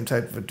the same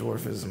type of a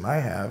dwarfism I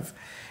have.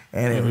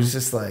 And it was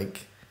just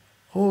like,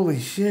 holy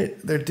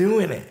shit, they're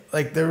doing it.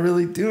 Like, they're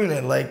really doing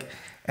it. Like,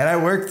 and I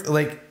worked,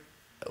 like,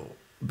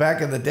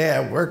 back in the day,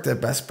 I worked at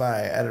Best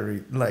Buy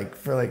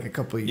for like a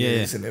couple of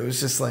years. And it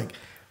was just like,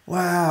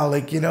 wow,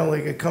 like, you know,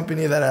 like a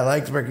company that I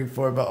liked working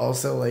for, but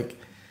also like,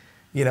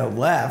 you know,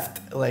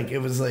 left. Like, it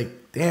was like,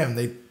 damn,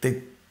 they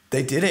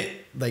did it.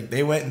 Like,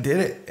 they went and did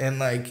it. And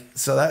like,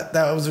 so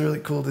that was really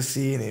cool to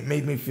see. And it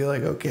made me feel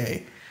like,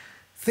 okay,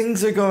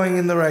 things are going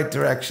in the right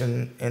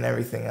direction and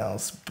everything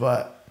else.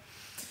 But,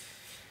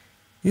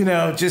 you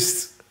know,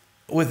 just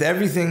with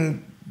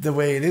everything the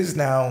way it is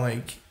now,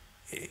 like,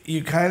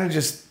 you kind of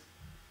just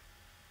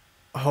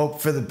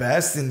hope for the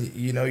best, and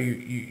you know,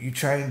 you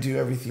try and do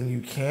everything you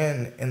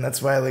can. And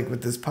that's why, like,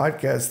 with this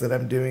podcast that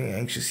I'm doing,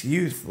 Anxious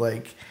Youth,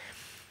 like,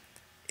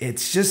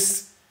 it's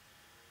just,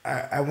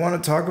 I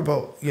want to talk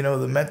about, you know,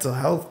 the mental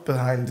health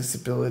behind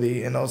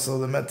disability and also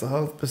the mental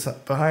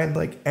health behind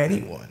like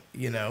anyone,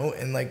 you know,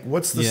 and like,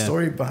 what's the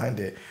story behind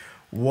it?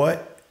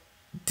 What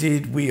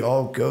did we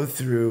all go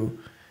through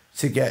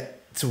to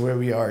get to where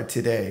we are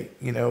today?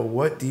 You know,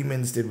 what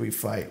demons did we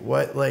fight?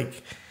 What what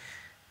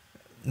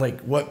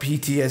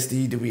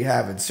PTSD do we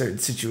have in certain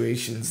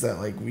situations that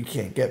like we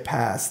can't get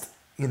past,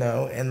 you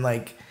know? And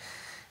like,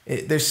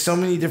 there's so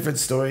many different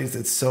stories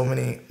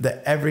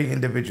that every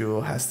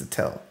individual has to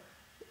tell.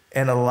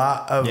 And a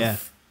lot of,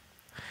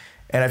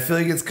 and I feel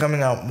like it's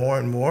coming out more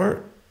and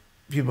more.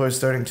 People are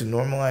starting to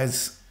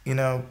normalize, you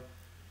know,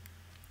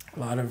 a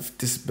lot of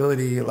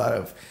disability, a lot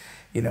of,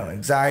 you know,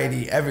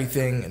 anxiety,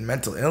 everything, and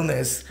mental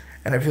illness.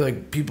 And I feel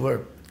like people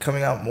are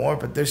coming out more,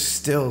 but there's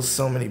still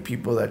so many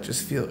people that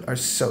just are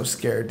so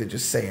scared to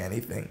just say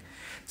anything.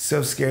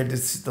 So scared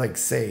to like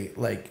say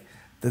like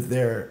that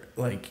they're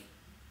like,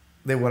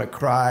 they want to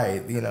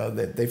cry, you know,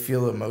 that they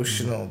feel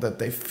emotional, that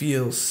they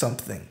feel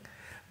something.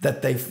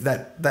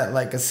 That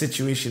like a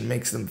situation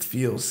makes them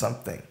feel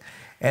something.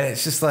 And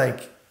it's just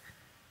like,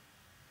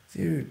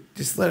 dude,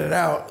 just let it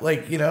out.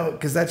 Like, you know,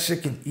 because that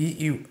shit can eat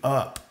you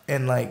up.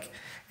 And like,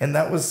 and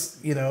that was,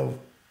 you know,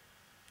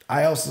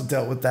 I also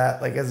dealt with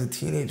that like as a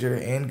teenager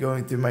and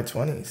going through my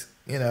 20s,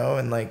 you know,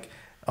 and like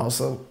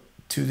also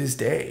to this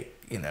day,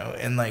 you know.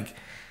 And like,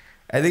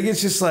 I think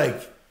it's just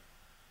like,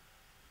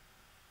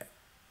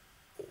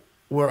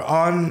 we're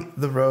on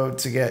the road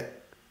to get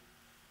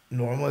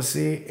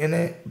normalcy in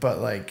it, but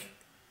like,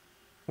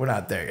 we're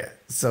not there yet.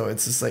 So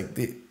it's just like,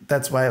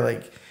 that's why,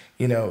 like,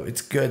 you know,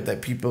 it's good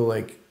that people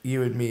like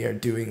you and me are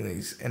doing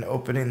these and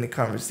opening the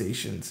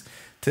conversations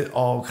to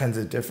all kinds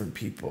of different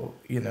people,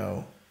 you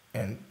know,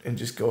 and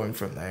just going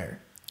from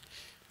there.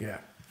 Yeah.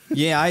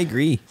 Yeah, I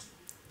agree.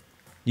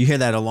 You hear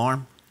that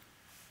alarm?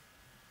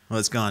 Well,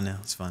 it's gone now.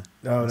 It's fine.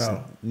 Oh, it's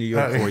no. New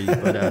York for you.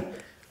 But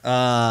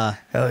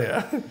hell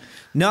yeah.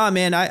 No,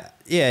 man, I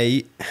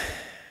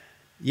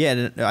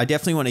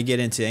definitely want to get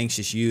into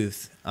Anxious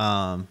Youth.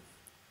 And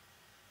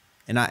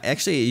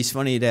it's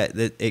funny that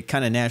it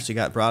kind of naturally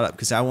got brought up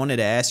because I wanted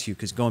to ask you,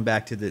 because going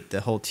back to the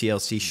whole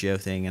TLC show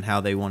thing and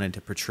how they wanted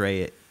to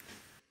portray it.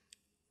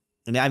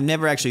 And I've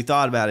never actually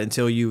thought about it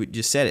until you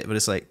just said it, but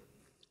it's like,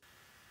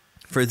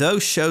 for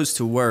those shows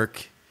to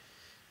work,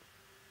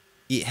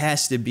 there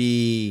has to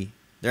be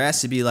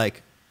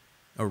like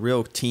a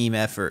real team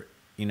effort,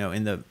 you know,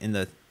 in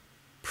the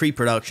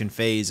pre-production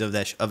phase of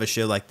of a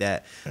show like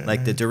that.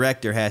 Like the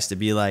director has to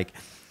be like,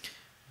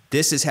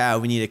 this is how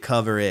we need to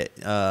cover it,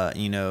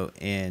 you know,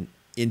 and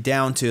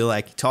down to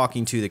like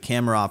talking to the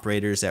camera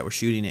operators that were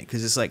shooting it,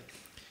 because it's like,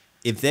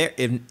 if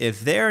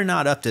they're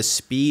not up to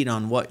speed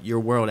on what your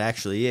world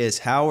actually is,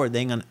 how are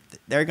they gonna?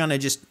 They're gonna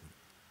just,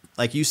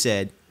 like you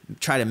said,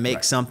 try to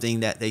make something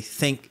that they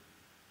think,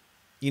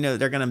 you know,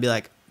 they're gonna be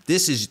like,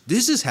 this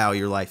is how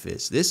your life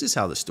is. This is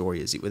how the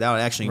story is, without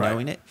actually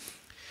knowing it.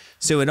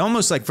 So it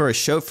almost like, for a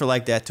show for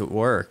like that to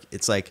work,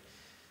 it's like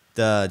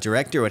the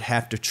director would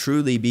have to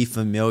truly be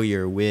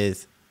familiar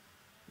with,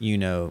 you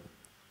know,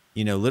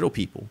 little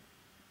people,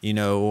 you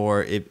know,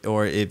 or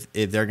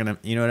if they're gonna,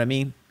 you know what I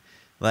mean?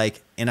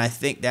 Like, and I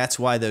think that's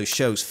why those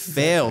shows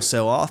fail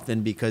so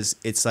often, because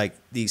it's like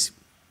these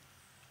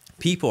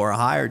people are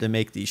hired to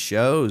make these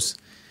shows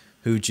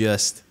who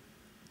just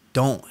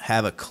don't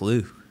have a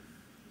clue.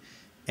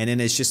 And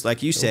then it's just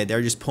like you said,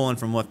 they're just pulling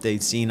from what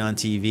they've seen on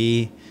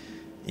TV,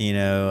 you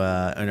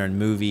know, or in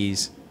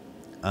movies,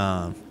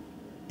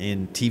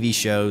 in TV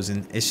shows.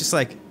 And it's just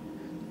like,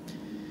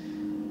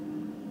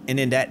 and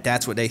then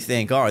that's what they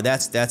think, oh,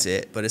 that's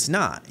it. But it's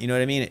not, you know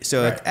what I mean?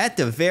 So at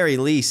the very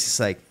least, it's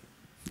like,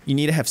 you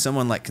need to have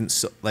someone like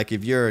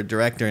if you're a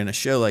director in a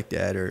show like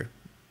that, or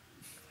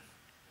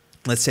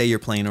let's say you're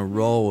playing a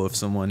role of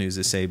someone who's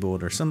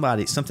disabled or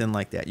something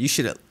like that. You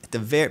should, at the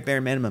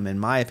bare minimum, in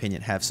my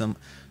opinion, have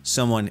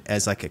someone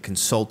as like a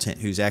consultant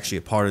who's actually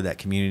a part of that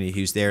community,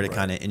 who's there to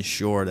kind of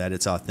ensure that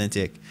it's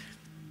authentic,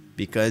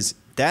 because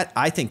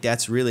I think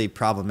that's really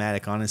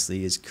problematic,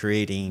 honestly, is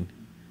creating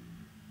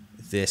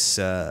this.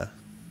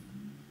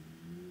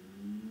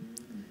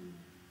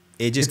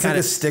 It just kind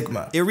of a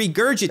stigma. It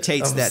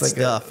regurgitates that like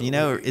stuff, you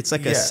know. It's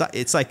like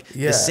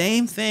the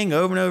same thing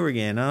over and over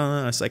again. I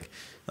don't know. It's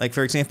like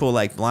for example,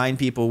 like blind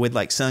people with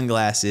like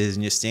sunglasses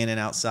and just standing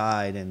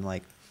outside and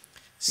like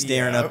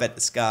staring up at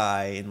the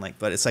sky, and like,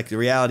 but it's like the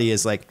reality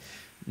is like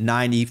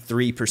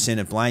 93%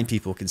 of blind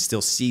people can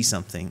still see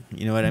something.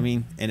 You know what I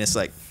mean? And it's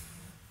like,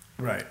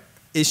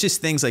 it's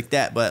just things like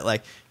that. But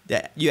like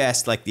that, you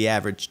ask like the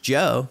average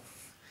Joe,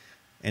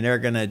 and they're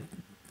gonna,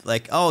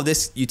 like, oh,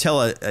 you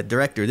tell a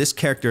director this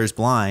character is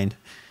blind,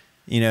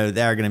 you know,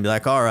 they're gonna be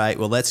like, all right,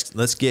 well,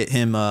 let's get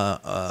him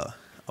a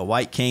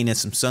white cane and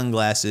some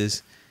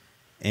sunglasses,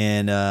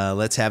 and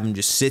let's have him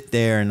just sit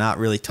there and not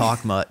really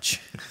talk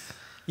much.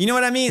 You know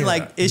what I mean?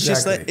 Like, it's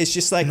just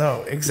like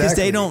no, exactly, because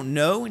they don't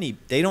know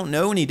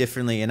any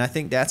differently, and I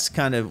think that's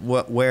kind of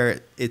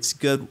where it's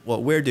good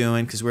what we're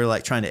doing, because we're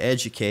like trying to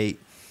educate.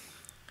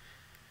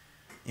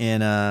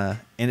 And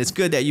it's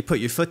good that you put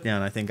your foot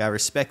down. I think I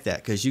respect that,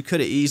 because you could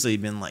have easily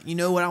been like, you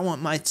know what, I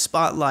want my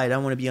spotlight. I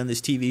want to be on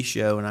this TV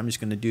show, and I'm just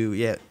going to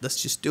do,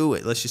 let's just do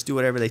it. Let's just do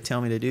whatever they tell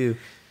me to do.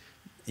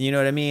 You know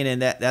what I mean?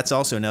 And that's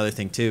also another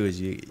thing too, is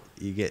you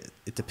get,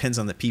 it depends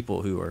on the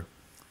people who are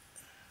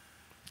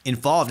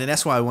involved. And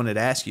that's why I wanted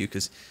to ask you,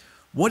 because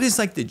what is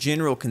like the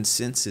general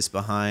consensus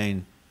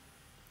behind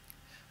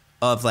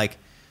of the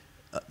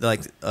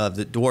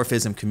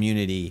dwarfism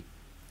community?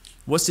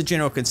 What's the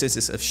general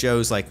consensus of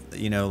shows like,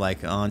 you know,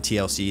 like on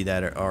TLC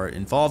that are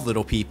involve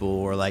little people,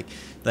 or like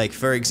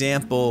for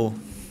example,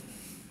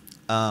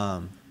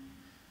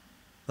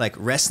 like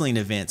wrestling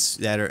events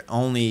that are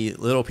only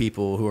little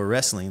people who are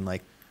wrestling?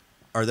 Like,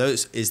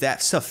 is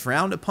that stuff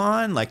frowned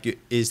upon? Like,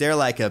 is there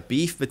like a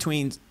beef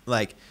between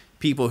like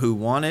people who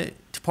want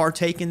to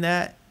partake in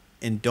that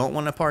and don't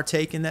want to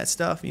partake in that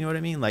stuff? You know what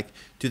I mean? Like,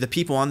 do the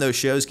people on those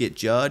shows get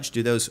judged?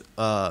 Do those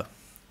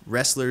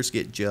wrestlers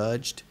get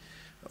judged?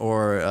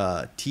 Or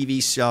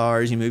TV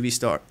stars, movie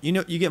star. You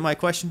know, you get my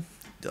question?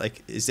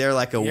 Like, is there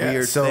like a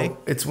weird thing? So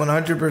it's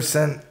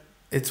 100%.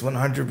 It's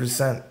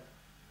 100%.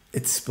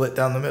 It's split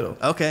down the middle.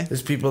 Okay.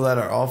 There's people that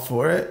are all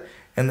for it,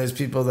 and there's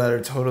people that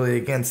are totally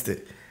against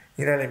it.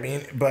 You know what I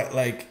mean? But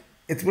like,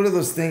 it's one of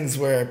those things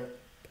where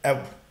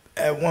at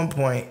one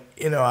point,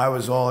 you know, I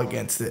was all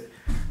against it.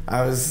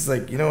 I was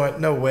like, you know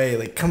what? No way.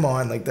 Like, come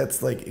on. Like,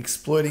 that's like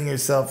exploiting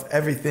yourself,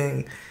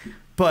 everything.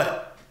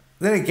 But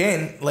then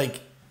again,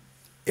 like,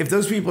 if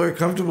those people are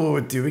comfortable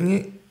with doing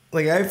it,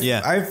 like I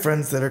have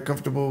friends that are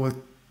comfortable with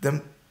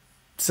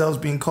themselves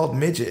being called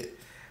midget.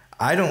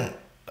 I don't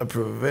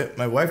approve of it.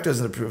 My wife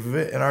doesn't approve of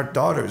it, and our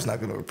daughter is not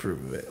going to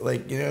approve of it.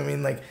 Like, you know what I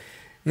mean? Like,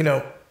 you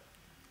know,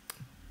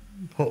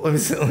 let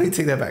me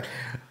take that back.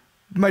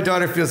 My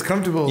daughter feels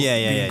comfortable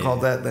being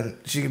called that, then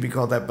she can be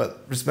called that,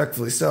 but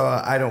respectfully so,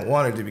 I don't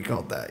want her to be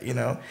called that, you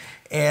know?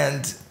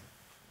 And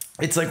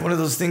it's like one of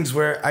those things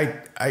where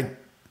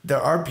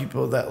there are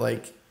people that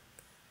like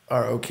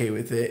are okay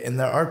with it, and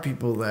there are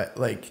people that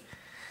like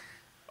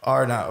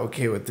are not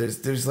okay with this.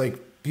 There's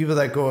like people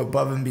that go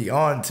above and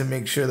beyond to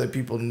make sure that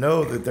people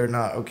know that they're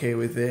not okay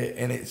with it.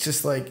 And it's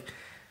just like,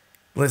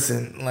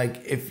 listen,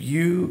 like, if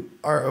you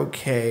are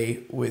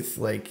okay with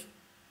like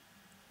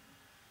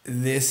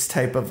this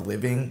type of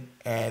living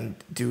and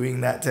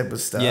doing that type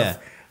of stuff,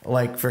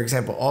 like, for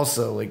example,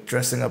 also like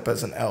dressing up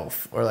as an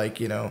elf, or like,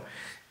 you know,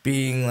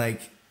 being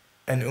like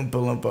an Oompa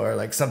Loompa, or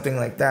like something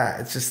like that,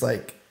 it's just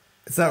like,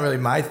 it's not really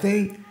my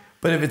thing.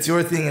 But if it's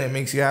your thing and it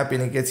makes you happy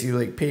and it gets you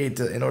like paid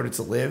in order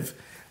to live,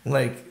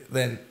 like,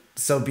 then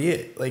so be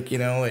it. Like, you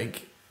know,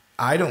 like,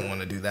 I don't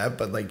want to do that,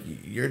 but like,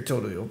 you're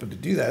totally open to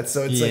do that.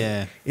 So it's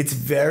like, it's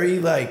very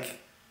like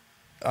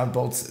on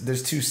both.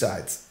 There's two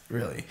sides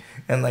really,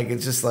 and like,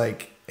 it's just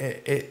like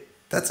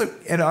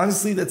and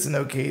honestly, that's an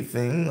okay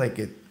thing. Like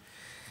it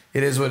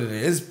is what it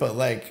is. But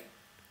like,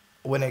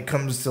 when it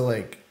comes to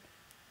like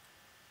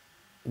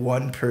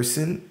one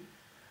person,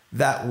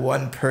 that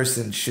one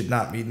person should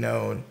not be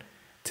known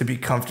to be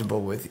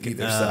comfortable with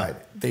either side.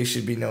 They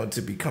should be known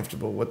to be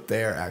comfortable what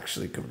they're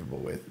actually comfortable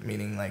with.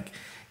 Meaning like,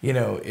 you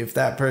know, if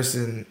that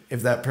person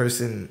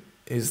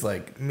is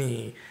like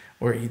me,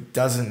 where he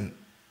doesn't,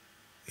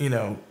 you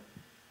know,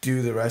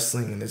 do the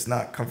wrestling and is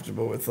not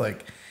comfortable with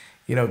like,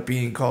 you know,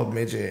 being called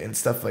midget and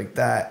stuff like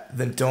that,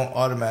 then don't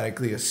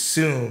automatically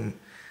assume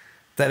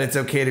that it's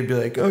okay to be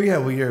like, oh yeah,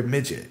 well, you're a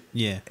midget.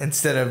 Yeah.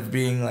 Instead of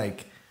being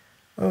like,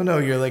 oh no,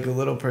 you're like a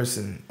little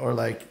person, or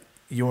like,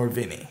 you're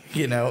Vinny,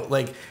 you know,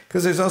 like,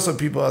 because there's also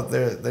people out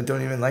there that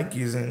don't even like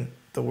using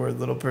the word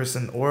little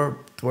person or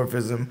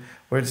dwarfism,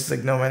 where it's just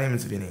like, no, my name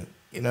is Vinny,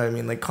 you know what I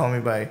mean? Like, call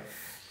me by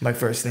my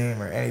first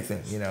name or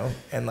anything, you know,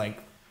 and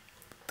like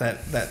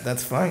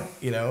that's fine,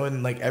 you know,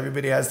 and like,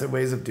 everybody has their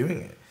ways of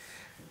doing it.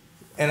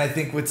 And I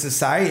think with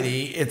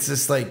society, it's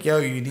just like, yo,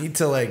 you need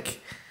to like,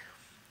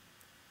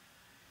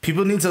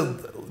 people need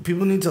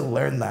to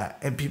learn that,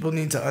 and people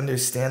need to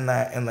understand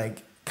that, and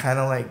like, kind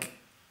of like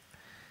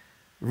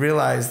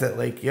realize that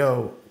like,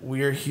 yo,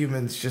 we're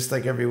humans just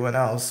like everyone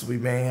else. We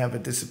may have a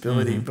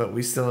disability, but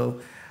we still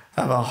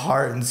have a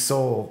heart and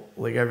soul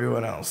like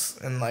everyone else.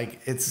 And like,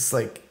 it's just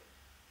like,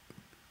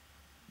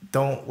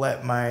 don't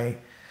let my,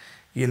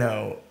 you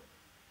know,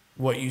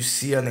 what you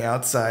see on the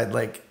outside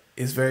like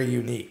is very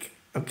unique,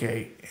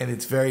 okay? And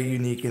it's very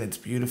unique and it's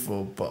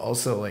beautiful, but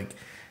also like,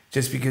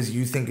 just because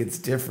you think it's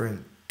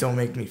different, don't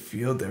make me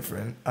feel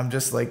different. I'm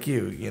just like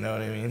you, you know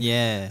what I mean?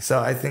 Yeah. So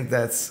I think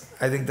that's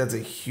a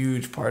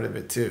huge part of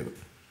it too.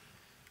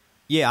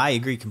 Yeah, I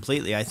agree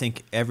completely. I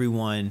think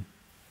everyone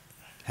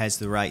has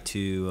the right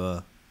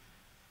to,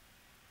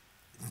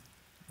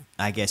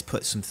 I guess,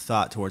 put some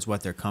thought towards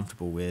what they're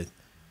comfortable with.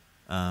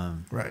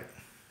 Right.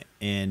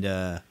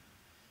 And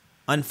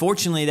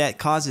unfortunately, that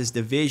causes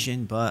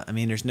division. But I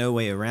mean, there's no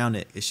way around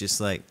it. It's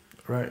just like,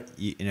 right.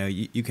 You know,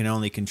 you can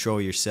only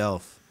control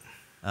yourself.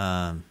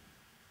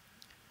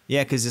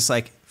 Yeah, because it's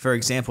like, for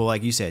example,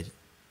 like you said,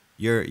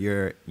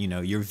 you're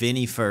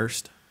Vinny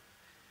first,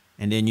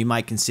 and then you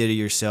might consider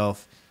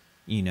yourself,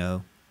 you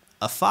know,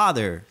 a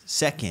father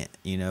second,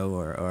 you know,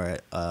 or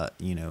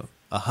you know,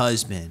 a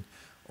husband,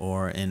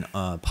 or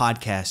a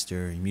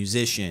podcaster, a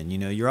musician. You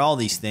know, you're all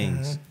these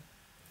things.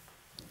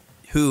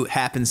 Who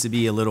happens to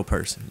be a little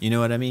person? You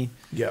know what I mean?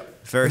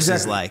 Yep.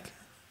 Versus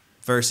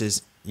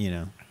you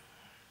know,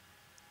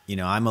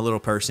 I'm a little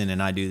person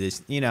and I do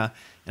this. You know,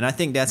 and I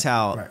think that's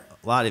how. Right.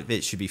 A lot of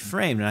it should be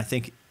framed, and I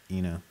think,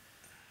 you know,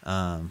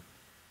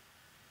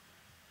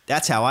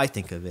 that's how I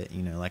think of it.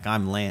 You know, like,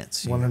 I'm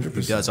Lance, 100%.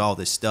 Who does all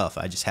this stuff.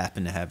 I just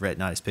happen to have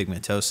retinitis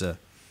pigmentosa,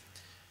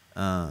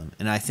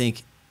 and I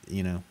think,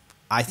 you know,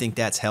 I think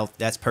that's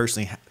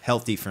personally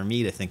healthy for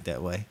me to think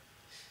that way.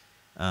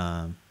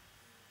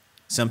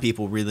 Some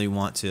people really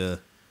want to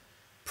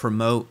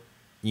promote,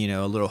 you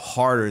know, a little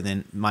harder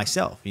than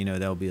myself. You know,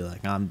 they'll be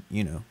like, I'm,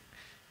 you know.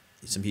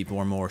 Some people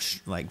are more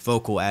like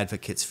vocal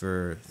advocates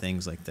for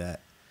things like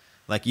that.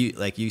 Like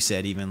you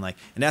said, even like,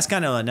 and that's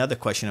kind of another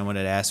question I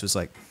wanted to ask was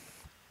like,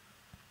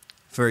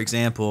 for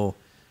example,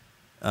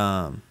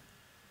 the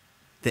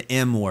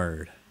M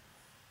word,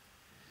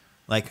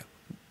 like,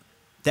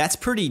 that's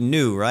pretty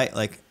new, right?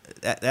 Like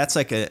that's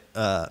like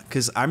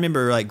cause I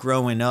remember like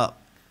growing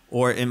up,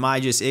 or am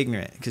I just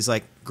ignorant? Cause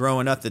like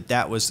growing up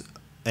that was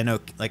an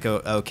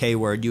okay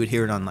word. You would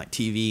hear it on like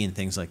TV and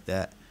things like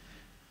that.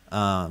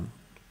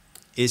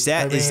 Is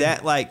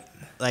that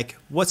like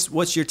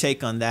what's your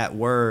take on that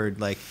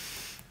word? Like,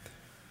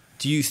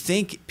 do you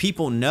think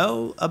people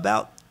know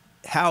about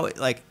how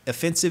like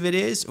offensive it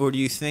is, or do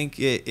you think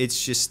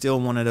it's just still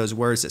one of those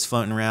words that's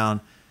floating around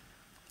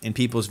in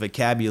people's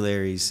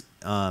vocabularies?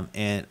 Or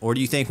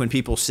do you think when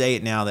people say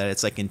it now that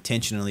it's like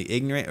intentionally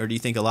ignorant, or do you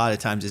think a lot of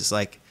times it's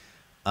like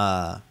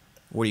what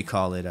do you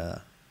call it?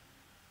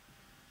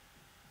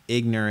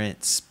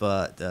 Ignorance,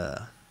 but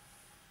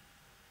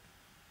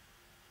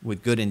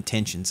with good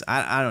intentions.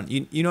 I don't,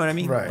 you know what I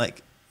mean? Right.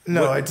 Like,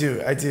 no, I do.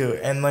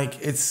 And like,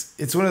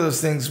 it's one of those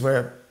things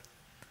where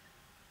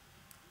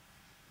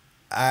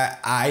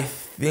I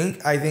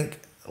think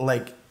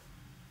like,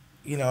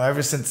 you know,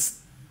 ever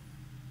since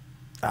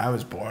I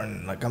was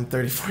born, like, I'm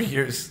 34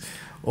 years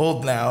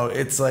old now,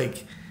 it's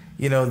like,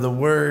 you know, the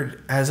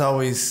word has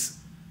always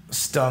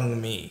stung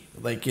me.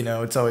 Like, you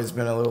know, it's always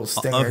been a little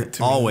stinger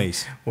to me.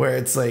 Where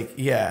it's like,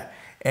 yeah.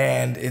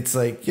 And it's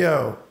like,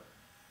 yo,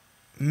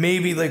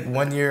 maybe like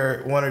 1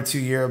 or 2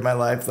 years of my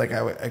life, like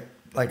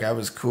I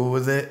was cool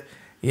with it,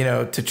 you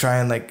know, to try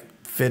and like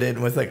fit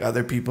in with like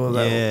other people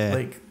that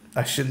like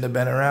I shouldn't have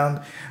been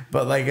around.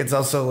 But like, it's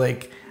also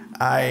like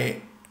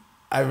I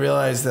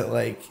realized that,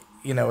 like,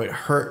 you know, it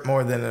hurt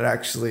more than it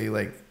actually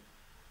like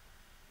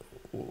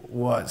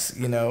was,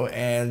 you know.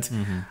 And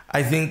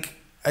I think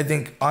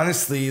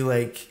honestly,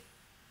 like,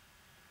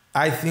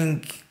 I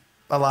think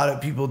a lot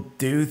of people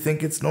do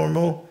think it's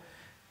normal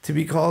to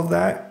be called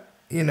that,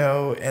 you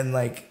know, and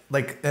like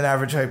an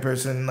average height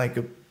person, like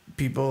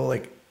people,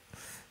 like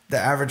the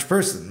average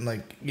person,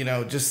 like, you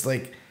know, just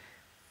like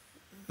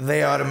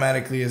they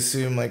automatically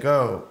assume like,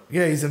 oh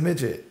yeah, he's a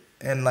midget.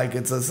 And like,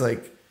 it's just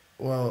like,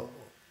 well,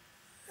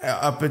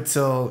 up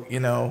until, you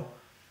know,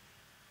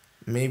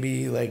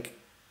 maybe like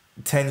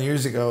 10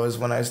 years ago is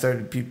when I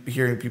started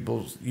hearing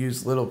people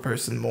use little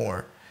person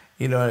more,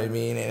 you know what I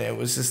mean? And it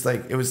was just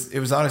like, it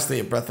was honestly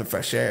a breath of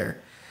fresh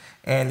air.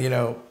 And, you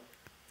know,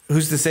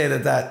 who's to say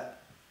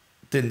that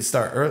didn't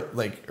start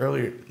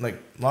earlier,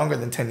 like longer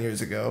than 10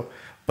 years ago.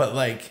 But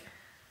like,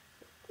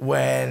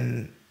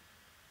 when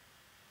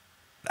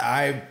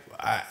I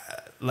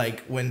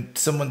like, when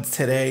someone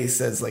today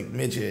says like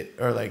midget,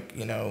 or like,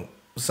 you know,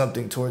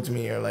 something towards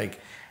me, or like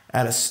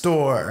at a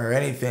store or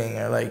anything,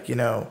 or like, you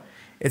know,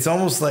 it's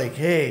almost like,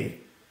 hey,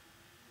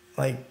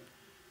 like,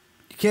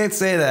 you can't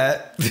say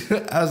that.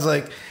 I was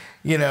like,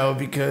 you know,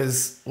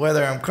 because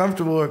whether I'm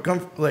comfortable or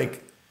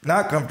like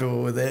not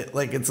comfortable with it,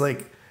 like, it's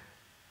like,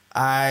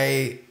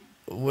 I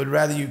would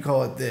rather you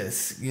call it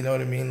this, you know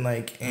what I mean?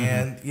 Like,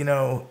 and, you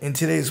know, in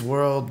today's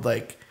world,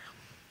 like,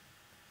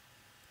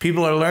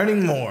 people are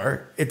learning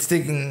more. It's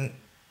taking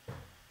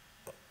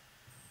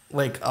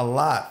like a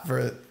lot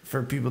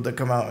for people to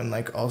come out and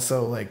like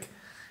also like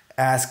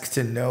ask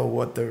to know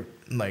what the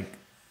like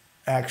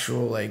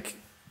actual like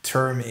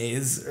term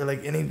is, or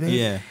like anything.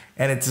 Yeah.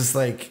 And it's just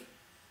like,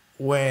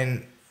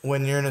 when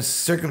you're in a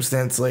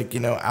circumstance, like, you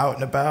know, out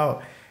and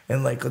about,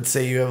 and like, let's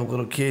say you have a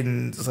little kid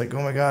and it's like,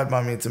 oh my God,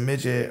 mommy, it's a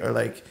midget. Or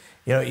like,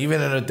 you know, even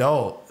an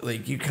adult,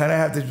 like, you kind of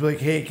have to be like,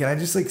 hey, can I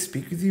just like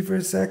speak with you for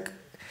a sec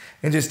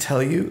and just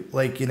tell you,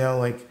 like, you know,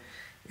 like,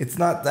 it's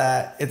not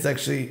that, it's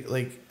actually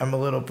like, I'm a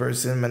little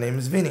person, my name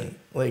is Vinny,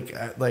 like,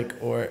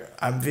 or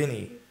I'm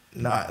Vinny,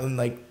 not, and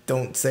like,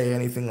 don't say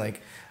anything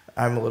like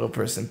I'm a little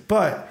person.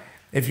 But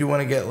if you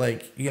want to get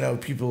like, you know,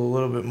 people a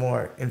little bit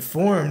more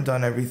informed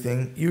on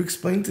everything, you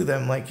explain to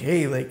them like,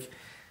 hey, like,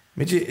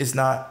 midget is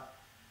not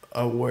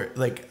a word.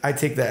 Like, I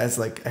take that as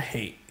like a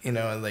hate, you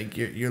know, and like,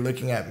 you're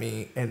looking at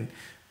me and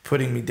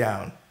putting me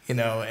down, you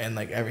know, and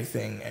like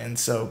everything. And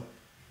so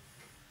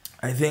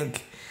I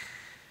think,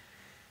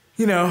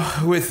 you know,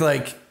 with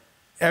like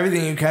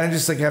everything, you kind of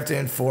just like have to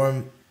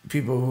inform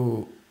people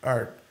who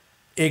are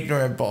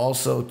ignorant, but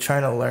also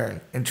trying to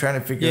learn and trying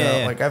to figure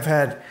out. Like, I've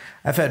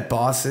had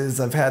bosses,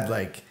 I've had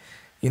like,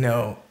 you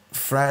know,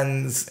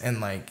 friends,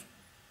 and like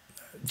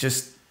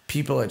just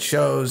people at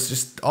shows,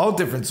 just all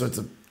different sorts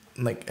of,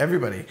 like,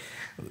 everybody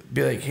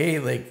be like, hey,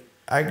 like,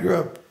 I grew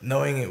up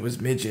knowing it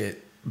was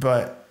midget,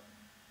 but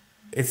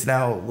it's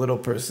now little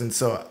person,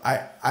 so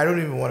I don't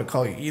even want to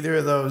call you either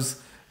of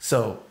those,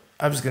 so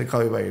I'm just going to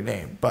call you by your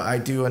name. But I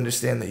do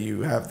understand that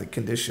you have the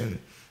condition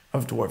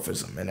of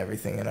dwarfism and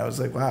everything. And I was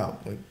like, wow,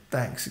 like,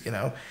 thanks, you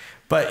know.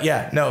 But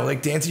yeah, no,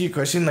 like, to answer your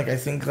question, like, I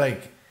think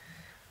like,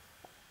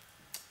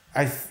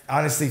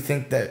 honestly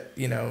think that,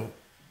 you know,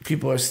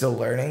 people are still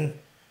learning,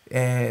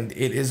 and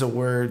it is a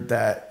word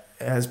that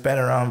has been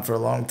around for a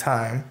long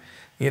time,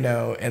 you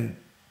know, and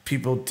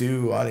people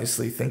do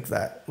honestly think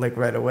that like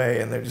right away,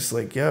 and they're just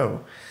like,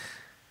 yo,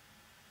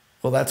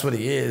 well, that's what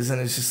he is.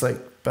 And it's just like,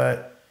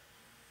 but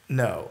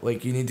no,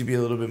 like, you need to be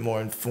a little bit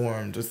more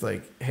informed with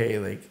like, hey,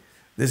 like,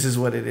 this is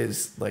what it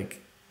is.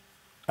 Like,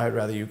 I'd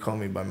rather you call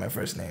me by my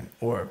first name,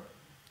 or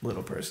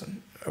little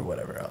person, or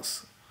whatever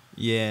else.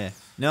 Yeah.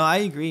 No, I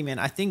agree, man.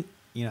 I think,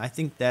 you know, I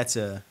think that's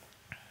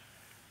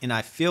and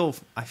I feel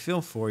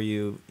for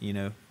you, you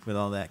know, with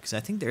all that, because I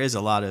think there is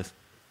a lot of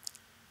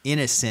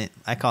innocent,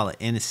 I call it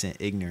innocent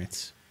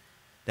ignorance.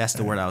 That's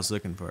the word I was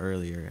looking for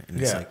earlier. And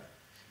it's like,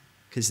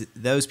 because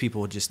those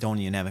people just don't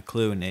even have a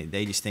clue, and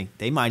they just think,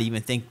 they might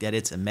even think that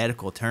it's a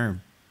medical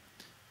term.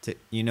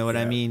 You know what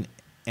I mean?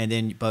 And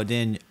then, but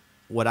then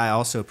what I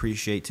also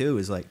appreciate too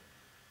is like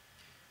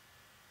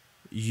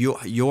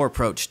your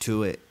approach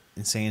to it,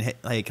 and saying,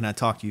 hey, can I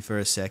talk to you for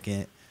a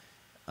second?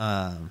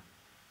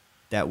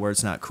 That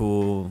word's not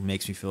cool.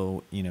 Makes me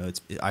feel, you know,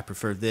 I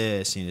prefer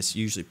this. You know, it's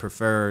usually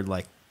preferred.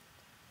 Like,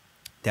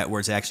 that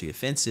word's actually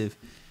offensive.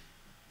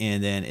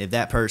 And then if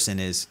that person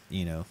is,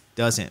 you know,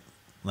 doesn't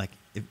like,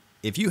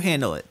 if you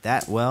handle it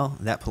that well,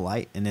 that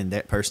polite, and then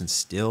that person's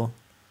still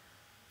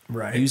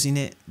using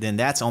it, then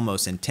that's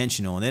almost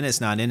intentional, and then it's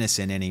not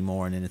innocent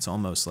anymore, and then it's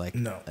almost like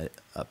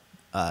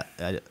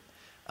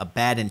a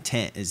bad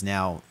intent is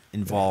now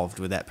involved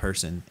with that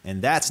person,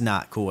 and that's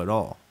not cool at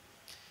all.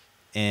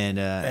 And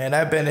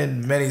I've been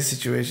in many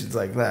situations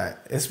like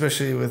that,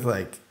 especially with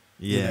like,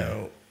 you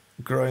know,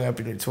 growing up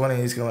in your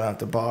 20s, going out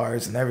to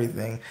bars and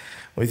everything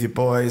with your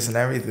boys and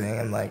everything,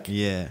 and like,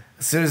 as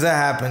soon as that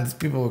happens,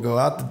 people will go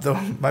out the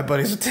door. My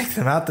buddies would take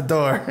them out the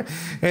door,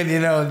 and, you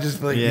know, just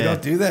be like, you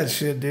don't do that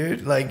shit,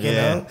 dude. Like, you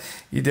know,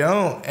 you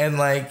don't. And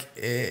like,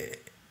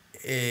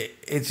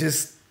 it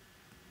just,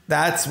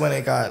 that's when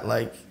it got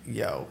like,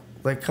 yo,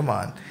 like, come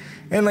on.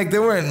 And like,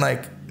 there weren't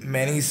like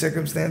many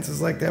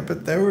circumstances like that,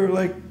 but there were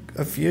like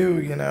a few,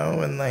 you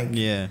know, and like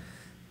Yeah.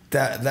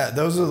 that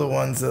those are the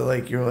ones that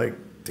like you're like,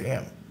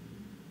 damn,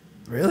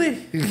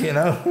 really, you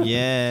know?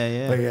 Yeah,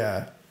 yeah. But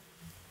yeah.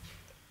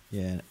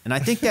 Yeah, and I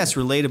think that's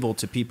relatable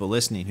to people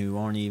listening who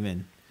aren't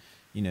even,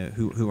 you know,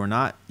 who are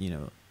not,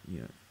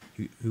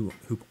 who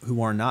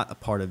are not a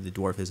part of the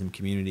dwarfism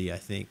community. I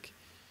think,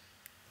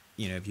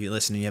 you know, if you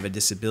listen and you have a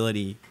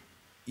disability,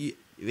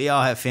 we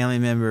all have family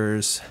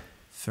members,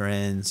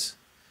 friends,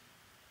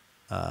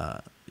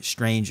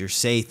 strangers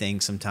say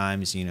things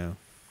sometimes, you know,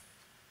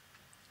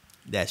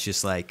 that's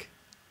just like,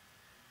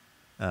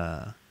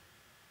 they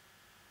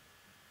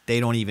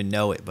don't even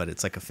know it, but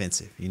it's like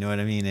offensive. You know what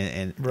I mean?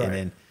 And Right. and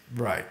then,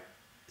 Right.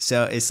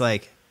 so it's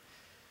like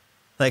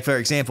for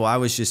example, I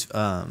was just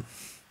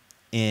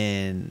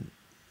in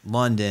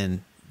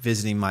London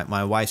visiting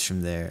my wife's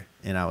from there,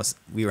 and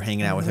we were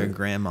hanging out with her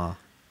grandma.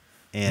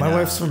 And My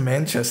wife's from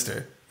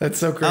Manchester. That's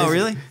so crazy. Oh,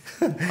 really?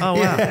 Oh, wow.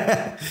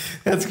 Yeah,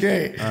 that's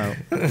great.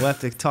 We'll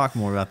have to talk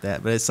more about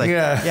that. But it's like,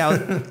 yeah,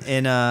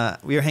 and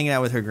we were hanging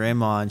out with her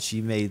grandma, and she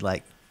made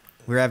like,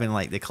 we were having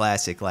like the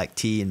classic like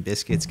tea and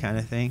biscuits kind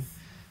of thing.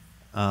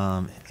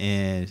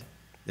 And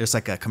there's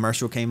like a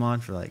commercial came on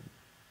for like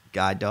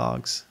guide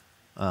dogs.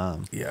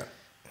 Yeah.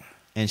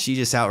 And she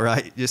just out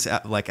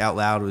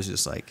loud was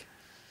just like,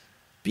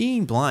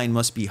 being blind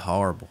must be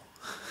horrible.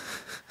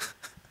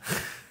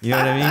 You know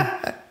what I mean?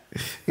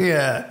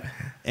 Yeah.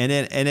 And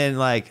then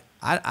like,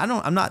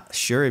 I'm not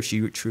sure if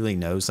she truly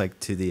knows like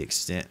to the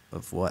extent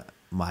of what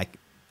my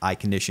eye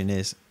condition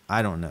is.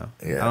 I don't know.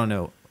 Yeah. I don't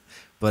know.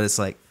 But it's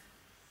like,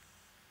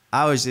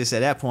 I was just at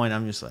that point,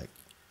 I'm just like,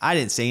 I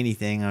didn't say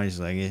anything. I was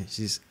just like,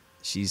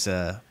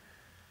 yeah,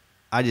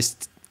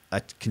 I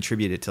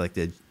contributed to like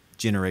the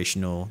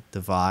generational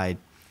divide.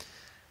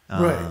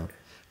 Right.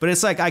 But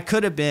it's like, I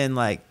could have been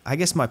like, I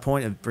guess my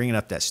point of bringing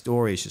up that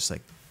story is just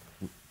like,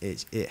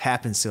 it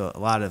happens to a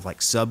lot of like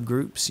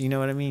subgroups, you know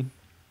what I mean?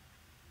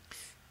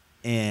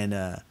 And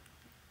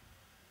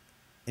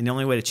the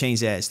only way to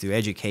change that is through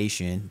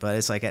education. But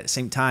it's like at the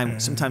same time,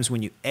 sometimes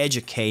when you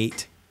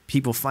educate,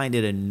 people find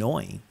it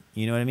annoying.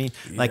 You know what I mean?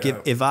 Yeah. Like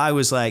if I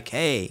was like,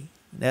 hey,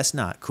 that's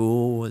not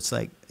cool. It's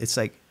like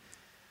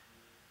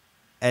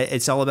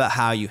it's all about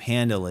how you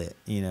handle it.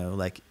 You know,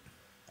 like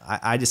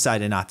I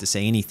decided not to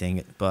say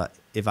anything, but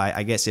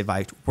I guess if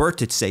I were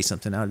to say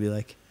something, I would be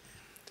like,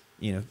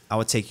 you know, I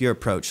would take your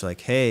approach,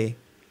 like, hey,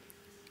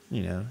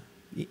 you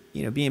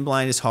know, being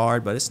blind is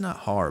hard, but it's not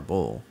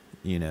horrible,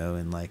 you know,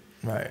 and like,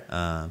 right.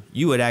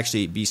 You would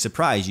actually be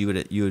surprised. You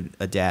would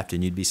adapt,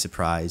 and you'd be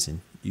surprised,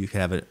 and you could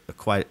have a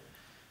quite,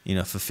 you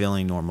know,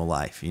 fulfilling normal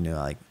life, you know,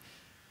 like,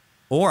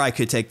 or I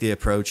could take the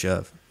approach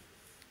of,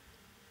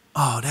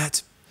 oh,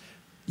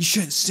 you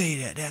shouldn't say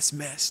that. That's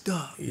messed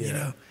up. Yeah. You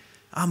know,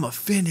 I'm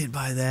offended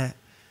by that.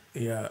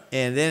 Yeah.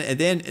 And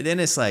then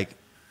it's like,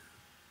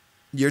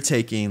 you're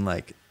taking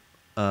like,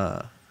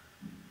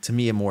 to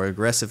me, a more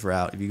aggressive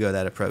route if you go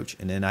that approach.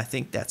 And then I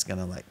think that's going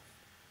to like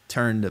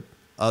turn the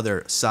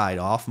other side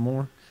off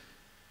more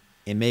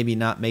and maybe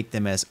not make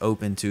them as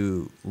open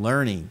to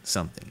learning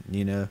something,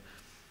 you know?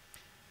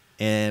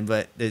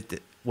 But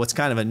what's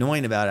kind of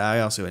annoying about it,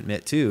 I also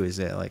admit too, is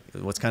that like,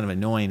 what's kind of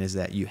annoying is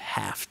that you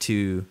have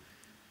to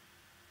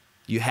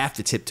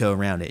tiptoe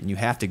around it, and you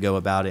have to go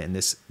about it in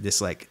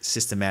this like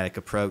systematic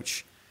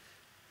approach.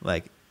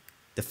 Like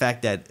the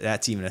fact that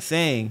that's even a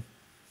thing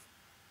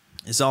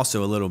is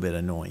also a little bit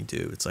annoying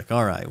too. It's like,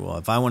 all right, well,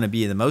 if I want to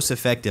be the most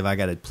effective, I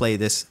got to play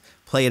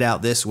it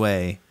out this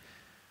way,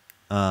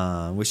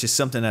 which is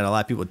something that a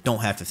lot of people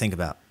don't have to think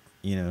about,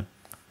 you know?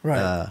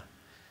 Right.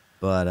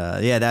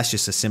 But yeah, that's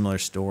just a similar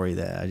story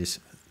that I just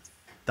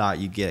thought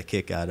you'd get a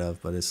kick out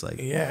of, but it's like,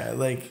 yeah,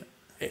 like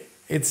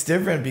it's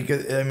different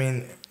because, I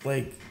mean,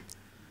 like,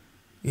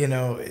 you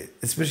know,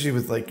 especially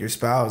with like your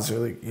spouse or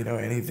like, you know,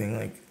 anything,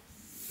 like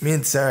me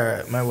and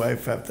Sarah, my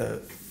wife, have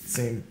the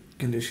same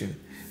condition,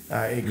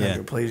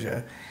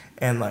 achondroplasia.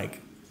 And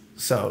like,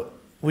 so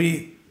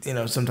we, you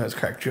know, sometimes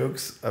crack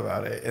jokes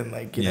about it. And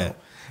like, you know,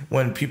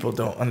 when people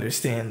don't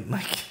understand,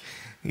 like,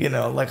 you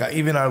know, like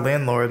even our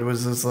landlord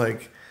was just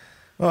like,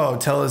 oh,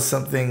 tell us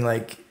something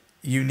like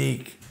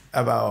unique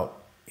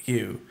about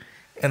you.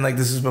 And like,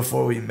 this is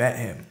before we met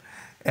him.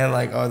 And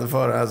like on the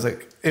phone, I was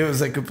like, it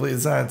was like complete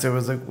silence. It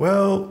was like,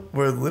 well,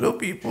 we're little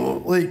people,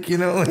 like, you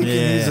know, like, and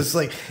he was just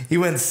like, he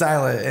went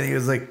silent, and he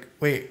was like,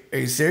 wait, are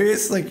you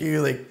serious? Like,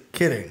 you're like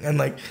kidding? And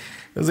like,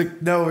 it was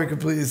like, no, we're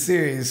completely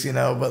serious, you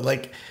know. But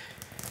like,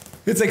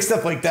 it's like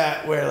stuff like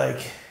that where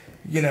like,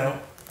 you know,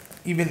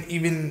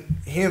 even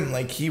him,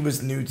 like, he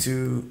was new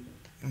to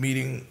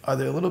meeting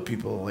other little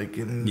people, like,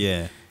 and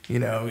you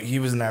know, he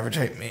was an average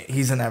height man.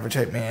 He's an average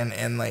height man,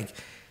 and like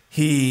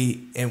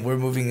we're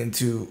moving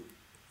into.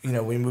 You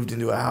know, we moved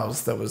into a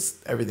house that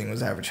everything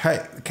was average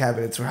height. The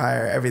cabinets were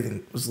higher.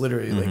 Everything was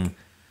literally like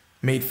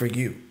made for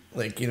you.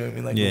 Like, you know what I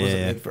mean? Like, it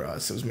wasn't made for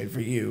us. It was made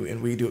for you.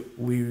 And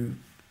we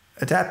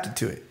adapted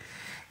to it.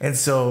 And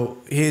so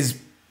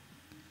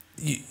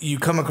you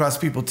come across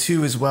people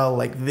too as well,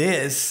 like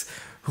this,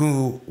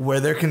 where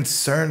they're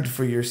concerned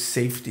for your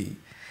safety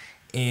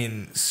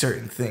in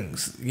certain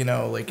things, you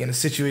know, like in a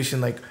situation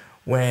like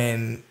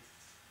when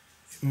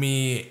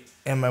me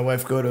and my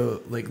wife go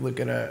to like look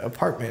at an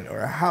apartment or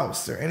a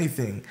house or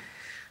anything,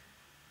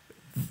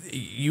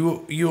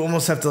 you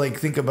almost have to like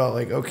think about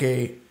like,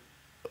 okay,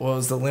 well,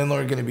 is the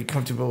landlord going to be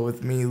comfortable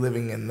with me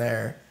living in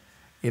their,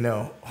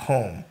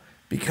 home?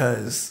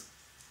 Because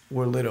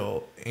we're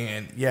little,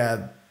 and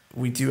yeah,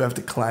 we do have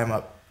to climb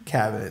up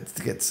cabinets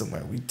to get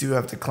somewhere. We do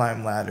have to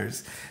climb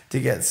ladders to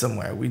get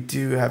somewhere. We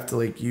do have to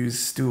like use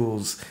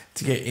stools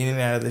to get in and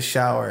out of the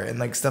shower and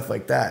like stuff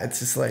like that. It's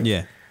just like,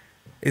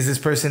 is this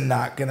person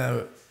not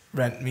gonna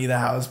rent me the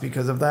house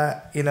because of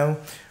that?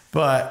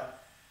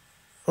 But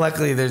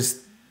luckily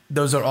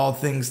those are all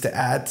things to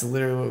add to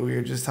literally what we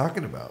were just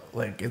talking about.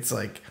 Like, it's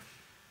like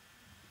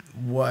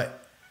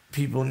what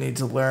people need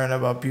to learn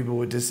about people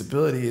with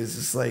disability is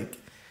just like,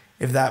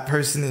 if that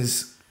person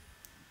is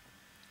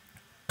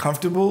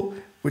comfortable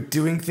with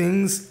doing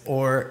things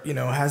or,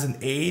 has an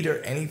aid or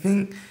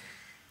anything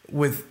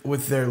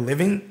with their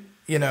living,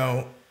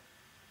 then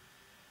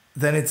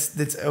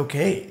it's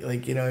okay.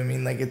 Like, what I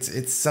mean? Like,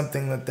 it's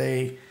something that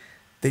they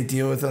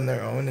deal with on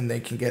their own and they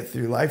can get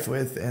through life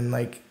with, and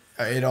like,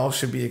 it all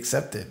should be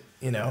accepted,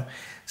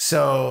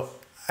 So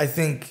I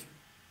think,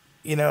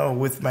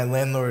 with my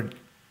landlord,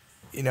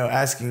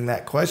 asking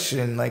that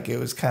question, like, it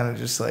was kind of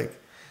just like,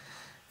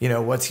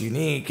 what's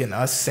unique, and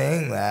us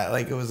saying that,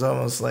 like, it was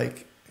almost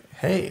like,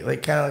 hey,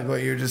 like, kind of like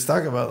what you were just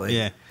talking about,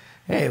 like,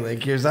 hey,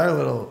 like, here's our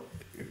little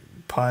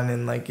pun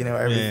and like,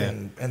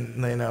 everything.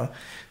 And,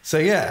 so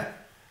yeah,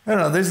 I don't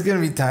know. There's going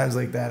to be times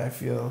like that, I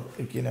feel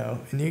like,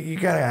 and you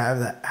kind of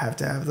have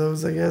to have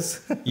those, I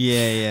guess.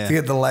 Yeah. To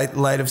get the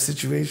light of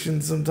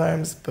situations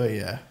sometimes, but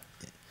yeah.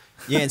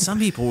 Yeah. And some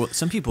people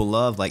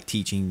love like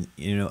teaching,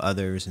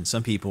 others. And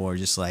some people are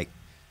just like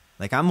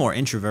I'm more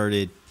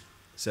introverted.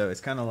 So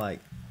it's kind of like,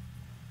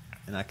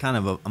 and I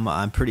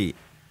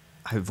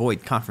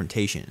avoid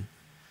confrontation.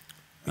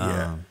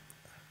 Yeah.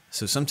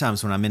 So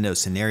sometimes when I'm in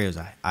those scenarios,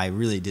 I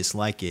really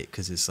dislike it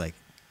because it's like,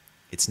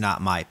 it's not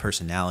my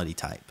personality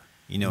type.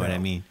 You know what I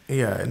mean?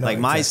 Yeah. No, like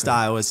my exactly.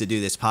 style was to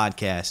do this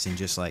podcast and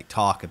just like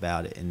talk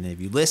about it. And if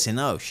you listen,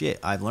 oh shit,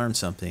 I've learned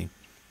something.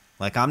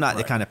 Like, I'm not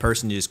the kind of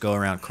person to just go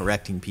around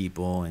correcting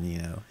people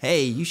and,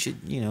 hey, you should,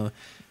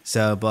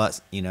 so,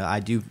 but, I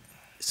do,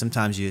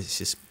 sometimes it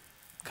just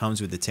comes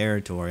with the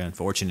territory.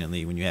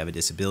 Unfortunately, when you have a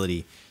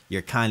disability,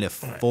 you're kind of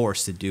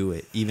forced to do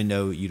it, even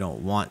though you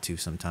don't want to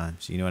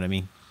sometimes. You know what I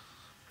mean?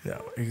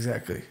 No,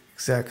 exactly.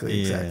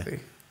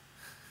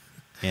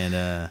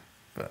 And,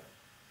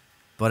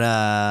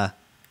 but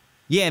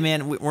yeah,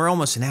 man, we're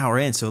almost an hour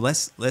in, so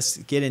let's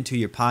get into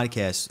your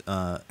podcast.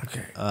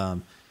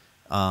 Okay.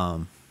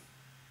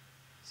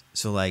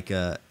 So like,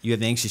 you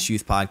have the Anxious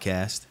Youth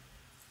podcast,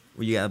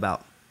 where you got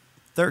about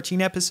 13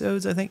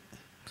 episodes, I think.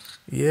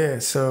 Yeah.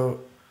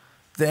 So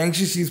the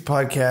Anxious Youth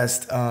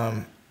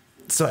podcast.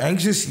 So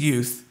Anxious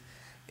Youth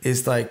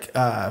is like,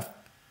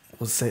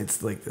 we'll say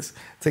it's like this.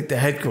 It's like the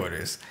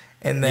headquarters,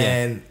 and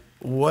then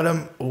what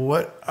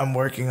I'm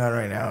working on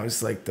right now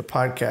is like the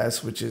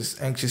podcast, which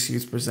is Anxious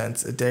Youth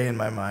Presents A Day in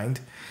My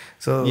Mind.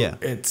 So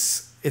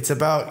it's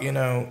about,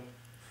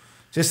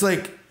 just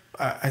like,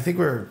 I think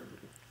we're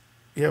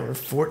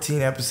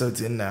 14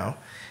 episodes in now,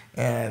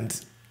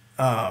 and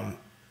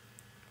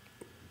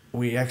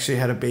we actually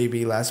had a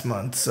baby last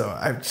month, so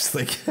I've just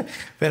like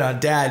been on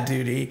dad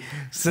duty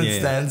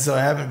since then. So I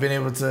haven't been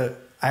able to.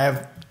 I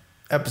have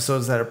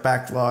episodes that are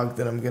backlogged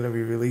that I'm going to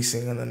be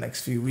releasing in the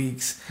next few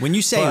weeks. When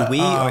you say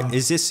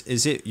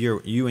is it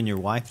you and your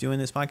wife doing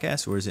this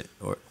podcast, or is it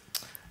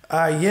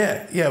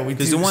yeah, we do.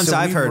 Because the ones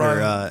I've heard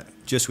are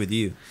just with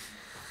you.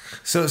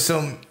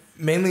 So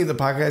mainly the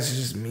podcast is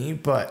just me,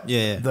 but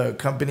the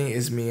company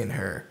is me and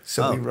her.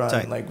 So we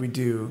run like we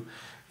do,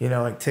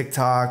 like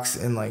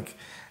TikToks and like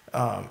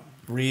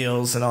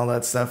reels and all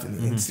that stuff, and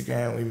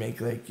Instagram. We make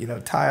like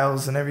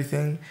tiles and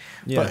everything.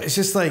 Yeah. But it's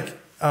just like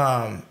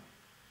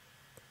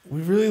we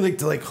really like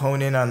to like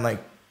hone in on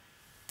like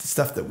the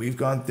stuff that we've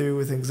gone through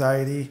with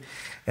anxiety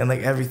and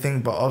like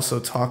everything, but also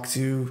talk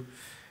to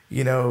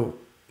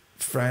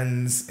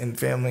friends and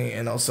family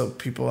and also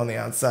people on the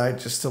outside,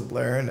 just to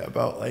learn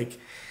about like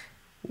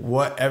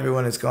what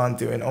everyone has gone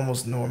through and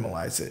almost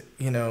normalize it,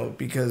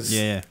 because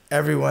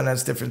everyone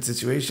has different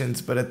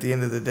situations, but at the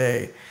end of the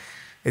day,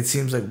 it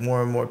seems like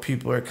more and more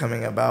people are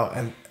coming out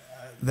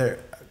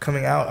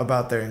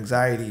about their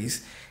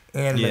anxieties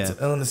and mental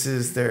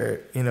illnesses, their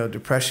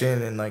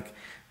depression and like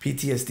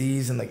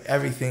PTSDs and like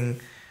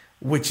everything,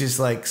 which is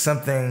like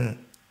something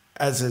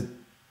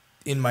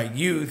in my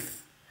youth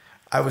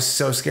I was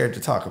so scared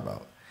to talk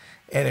about,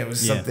 and it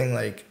was something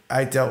like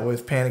I dealt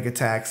with panic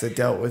attacks. I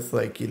dealt with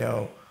like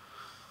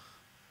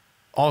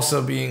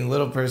also being a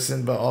little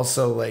person, but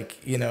also like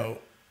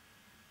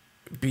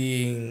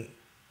being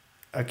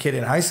a kid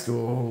in high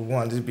school who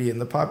wanted to be in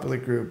the popular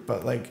group,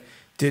 but like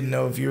didn't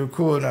know if you were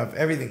cool enough,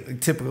 everything,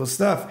 like typical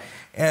stuff.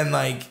 And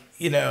like,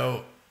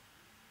 it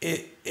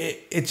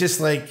just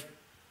like,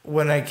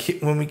 when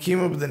we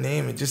came up with the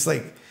name, it just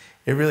like,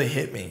 it really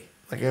hit me.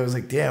 Like, I was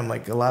like, damn,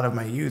 like a lot of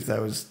my youth, I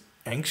was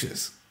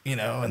anxious,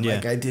 and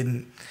like,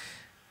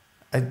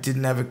 I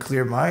didn't have a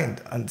clear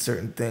mind on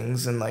certain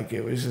things, and like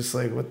it was just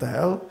like, what the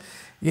hell,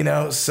 you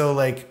know? So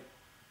like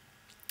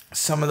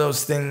some of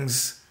those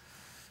things,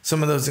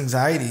 some of those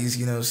anxieties,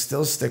 you know,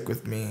 still stick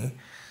with me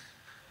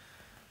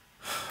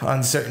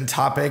on certain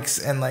topics,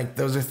 and like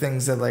those are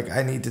things that like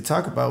I need to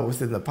talk about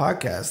within the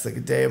podcast. Like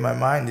a day of my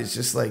mind is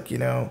just like, you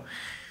know,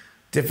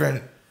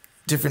 different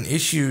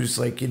issues,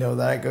 like, you know,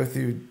 that I go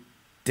through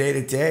day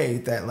to day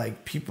that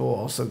like people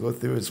also go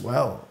through as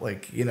well.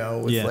 Like, you know,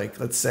 with like,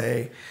 let's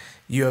say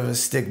you have a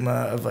stigma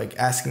of like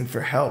asking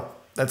for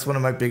help. That's one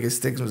of my biggest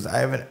stigmas. I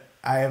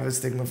have a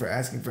stigma for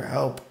asking for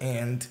help,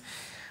 and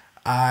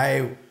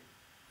I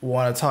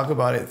want to talk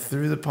about it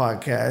through the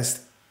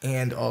podcast,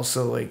 and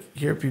also like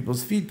hear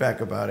people's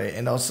feedback about it,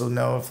 and also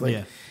know if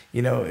like,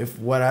 you know, if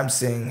what I'm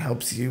saying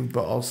helps you,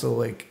 but also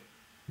like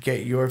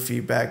get your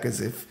feedback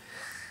as if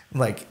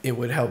like it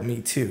would help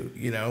me too,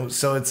 you know?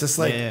 So it's just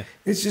like,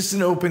 it's just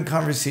an open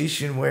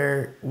conversation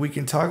where we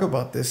can talk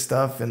about this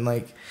stuff. And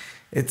like,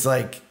 it's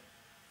like,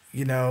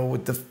 you know,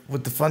 with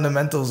the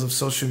fundamentals of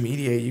social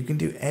media, you can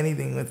do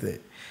anything with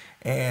it.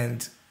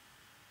 And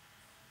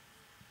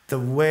the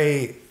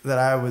way that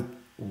I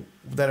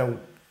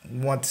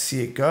want to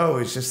see it go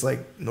is just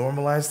like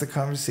normalize the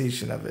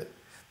conversation of it.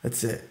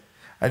 That's it.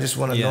 I just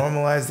want to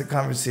normalize the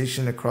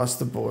conversation across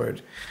the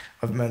board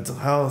of mental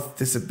health,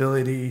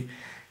 disability,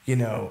 you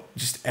know,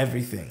 just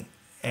everything,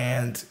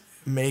 and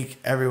make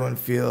everyone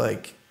feel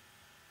like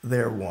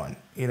they're one.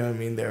 You know what I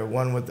mean? They're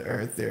one with the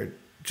earth. They're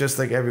just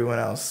like everyone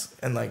else.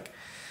 And like,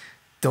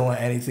 don't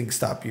let anything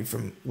stop you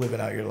from living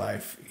out your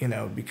life, you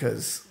know,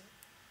 because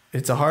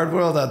it's a hard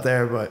world out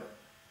there, but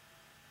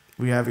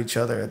we have each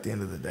other at the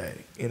end of the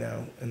day, you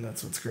know, and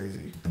that's what's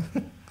crazy.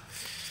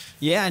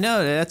 Yeah, I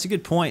know. That's a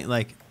good point.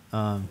 Like,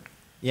 and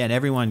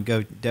everyone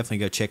definitely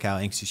go check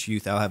out Anxious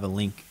Youth. I'll have a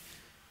link,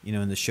 you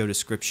know, in the show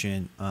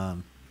description.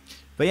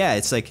 But yeah,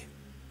 it's like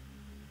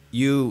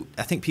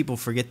I think people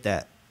forget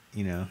that,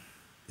 you know,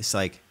 it's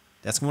like,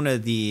 that's one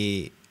of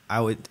the,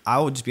 I would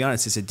just be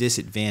honest, it's a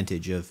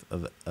disadvantage of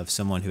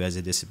someone who has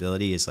a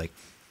disability, is like,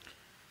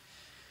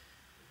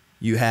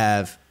 you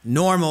have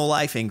normal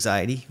life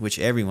anxiety, which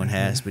everyone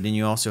has, but then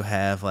you also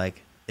have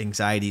like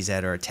anxieties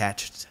that are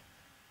attached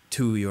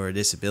to your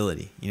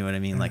disability. You know what I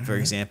mean? Like, for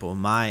example,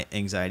 my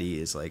anxiety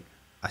is like,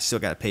 I still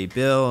got to pay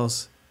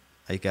bills.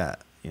 I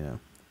got, you know,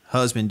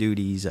 husband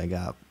duties. I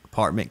got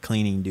apartment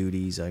cleaning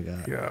duties. I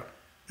got,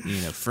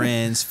 you know,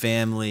 friends,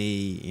 family,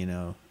 you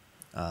know,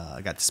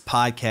 I got this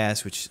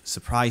podcast, which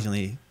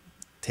surprisingly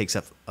takes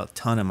up a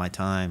ton of my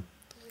time.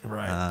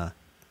 Right.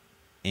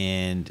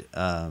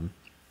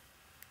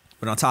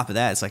 But on top of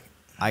that, it's like,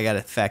 I got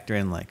to factor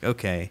in like,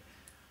 okay,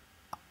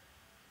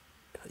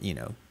 you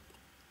know,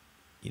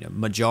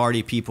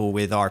 majority of people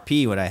with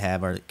RP, what I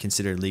have, are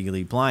considered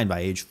legally blind by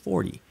age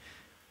 40.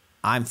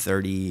 I'm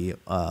 31.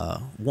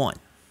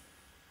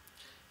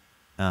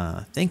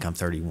 I think I'm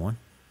 31.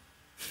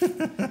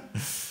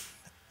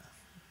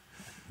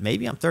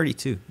 Maybe I'm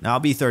 32. No, I'll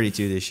be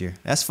 32 this year.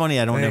 That's funny.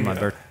 I don't know my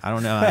birth. I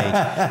don't know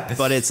my age.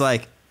 But it's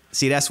like,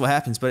 see, that's what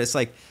happens. But it's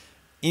like,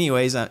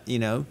 anyways, you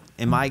know,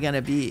 am I going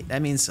to be,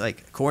 that means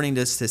like, according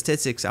to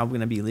statistics, I'm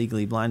going to be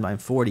legally blind by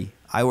 40.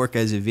 I work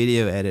as a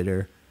video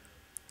editor.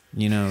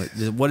 You know,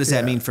 what does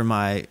that mean for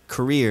my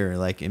career?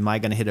 Like, am I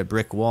going to hit a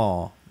brick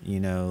wall? You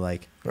know,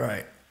 like,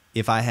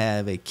 if I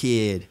have a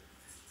kid,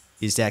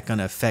 is that going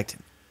to affect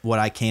what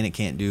I can and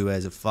can't do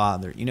as a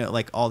father? You know,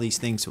 like all these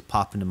things will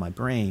pop into my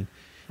brain.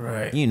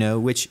 Right. You know,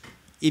 which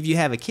if you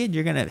have a kid,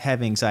 you're going to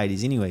have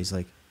anxieties anyways.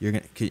 Like, you're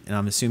going to, and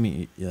I'm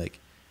assuming you're like,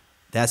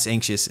 that's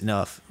anxious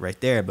enough right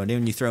there. But then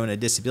when you throw in a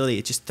disability,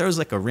 it just throws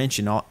like a wrench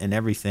in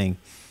everything.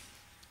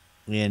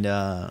 And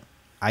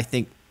I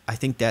think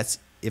that's,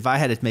 if I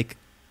had to make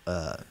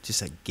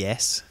just a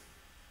guess,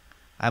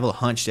 I have a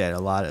hunch that a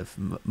lot of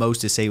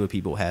most disabled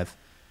people have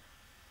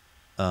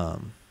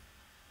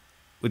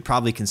would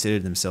probably consider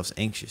themselves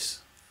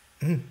anxious.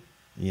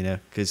 You know,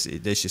 because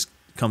this just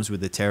comes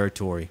with the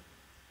territory.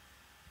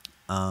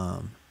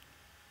 And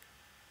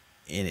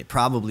it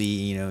probably,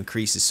 you know,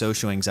 increases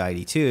social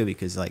anxiety too,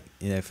 because like,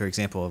 you know, for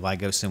example, if I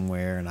go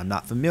somewhere and I'm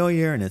not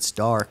familiar and it's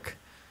dark,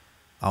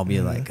 I'll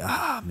be like,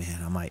 man,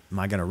 am I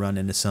going to run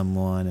into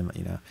someone? Am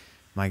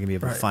I going to be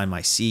able to find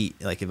my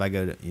seat? Like, if I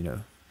go to, you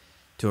know,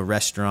 to a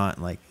restaurant,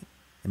 like,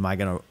 am I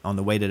going to, on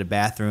the way to the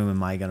bathroom,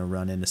 am I going to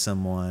run into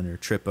someone or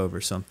trip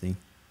over something?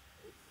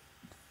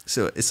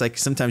 So it's like,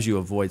 sometimes you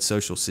avoid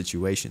social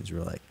situations.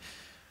 We're like,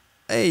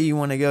 hey, you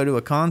want to go to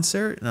a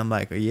concert? And I'm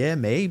like, yeah,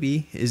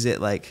 maybe. Is it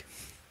like,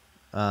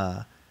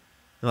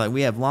 like,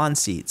 we have lawn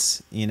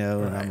seats, you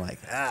know? And I'm like,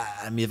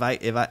 I mean, if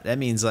I, that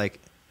means like,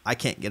 I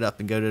can't get up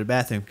and go to the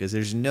bathroom because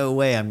there's no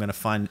way I'm going to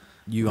find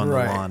you on the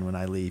lawn when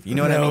I leave. You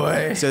know what I mean?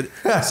 Way. So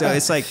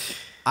it's like,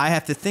 I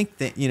have to think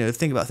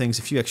about things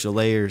a few extra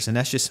layers, and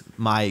that's just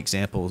my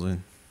examples.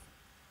 And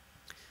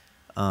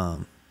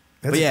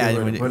but yeah,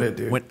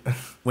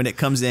 when it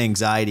comes to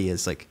anxiety,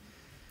 it's like,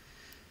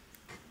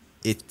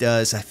 it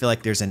does. I feel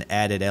like there's an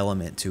added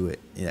element to it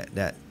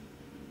that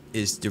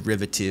is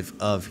derivative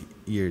of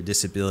your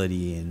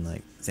disability and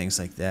like things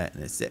like that.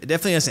 And it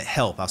definitely doesn't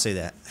help. I'll say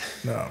that.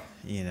 No.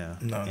 You know.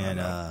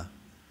 No.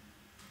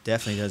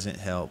 Definitely doesn't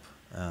help.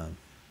 All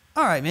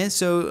right, man.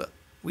 So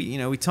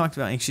we talked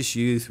about anxious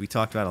youth. We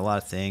talked about a lot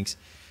of things.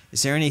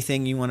 Is there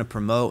anything you want to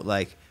promote?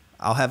 Like,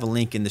 I'll have a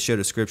link in the show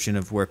description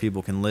of where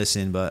people can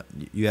listen, but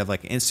you have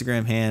like an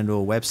Instagram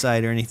handle,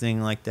 website, or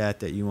anything like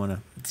that you want to?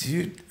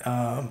 Dude,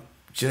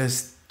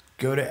 just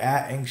go to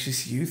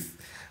 @AnxiousYouth,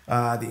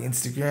 the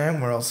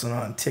Instagram. We're also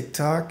on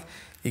TikTok.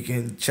 You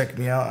can check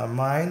me out on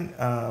mine,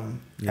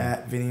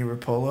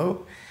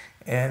 @VinnyRapolo.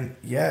 And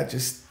yeah,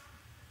 just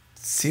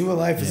see what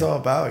life is all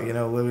about,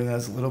 living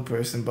as a little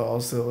person, but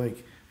also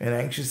like an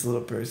anxious little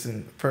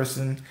person, a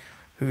person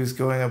who's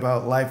going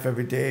about life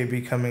every day,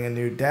 becoming a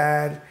new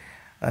dad,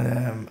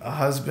 a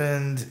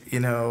husband,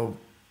 musician.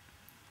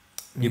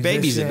 Your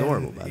baby's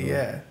adorable, by the way.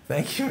 Yeah,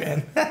 thank you,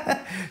 man.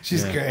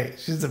 She's great.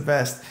 She's the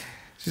best.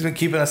 She's been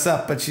keeping us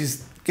up, but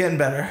she's getting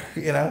better,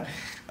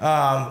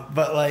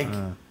 But like,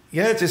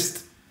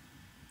 just,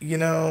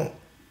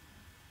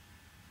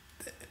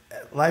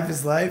 life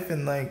is life,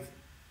 and like,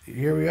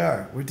 here we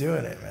are. We're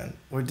doing it, man.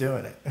 We're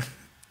doing it.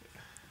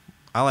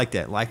 I like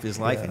that. Life is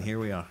life, and here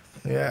we are.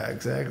 Yeah,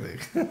 exactly.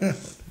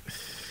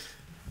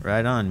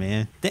 Right on,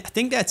 man. I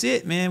think that's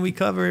it, man. We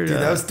covered. Dude,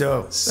 that was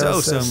dope. So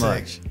sick.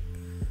 much.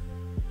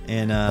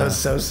 And that was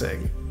so sick.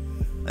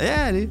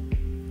 Yeah, dude.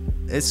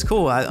 It's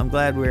cool. I'm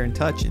glad we're in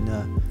touch,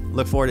 and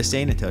look forward to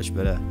staying in touch.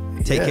 But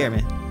take care,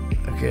 man.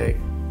 Okay.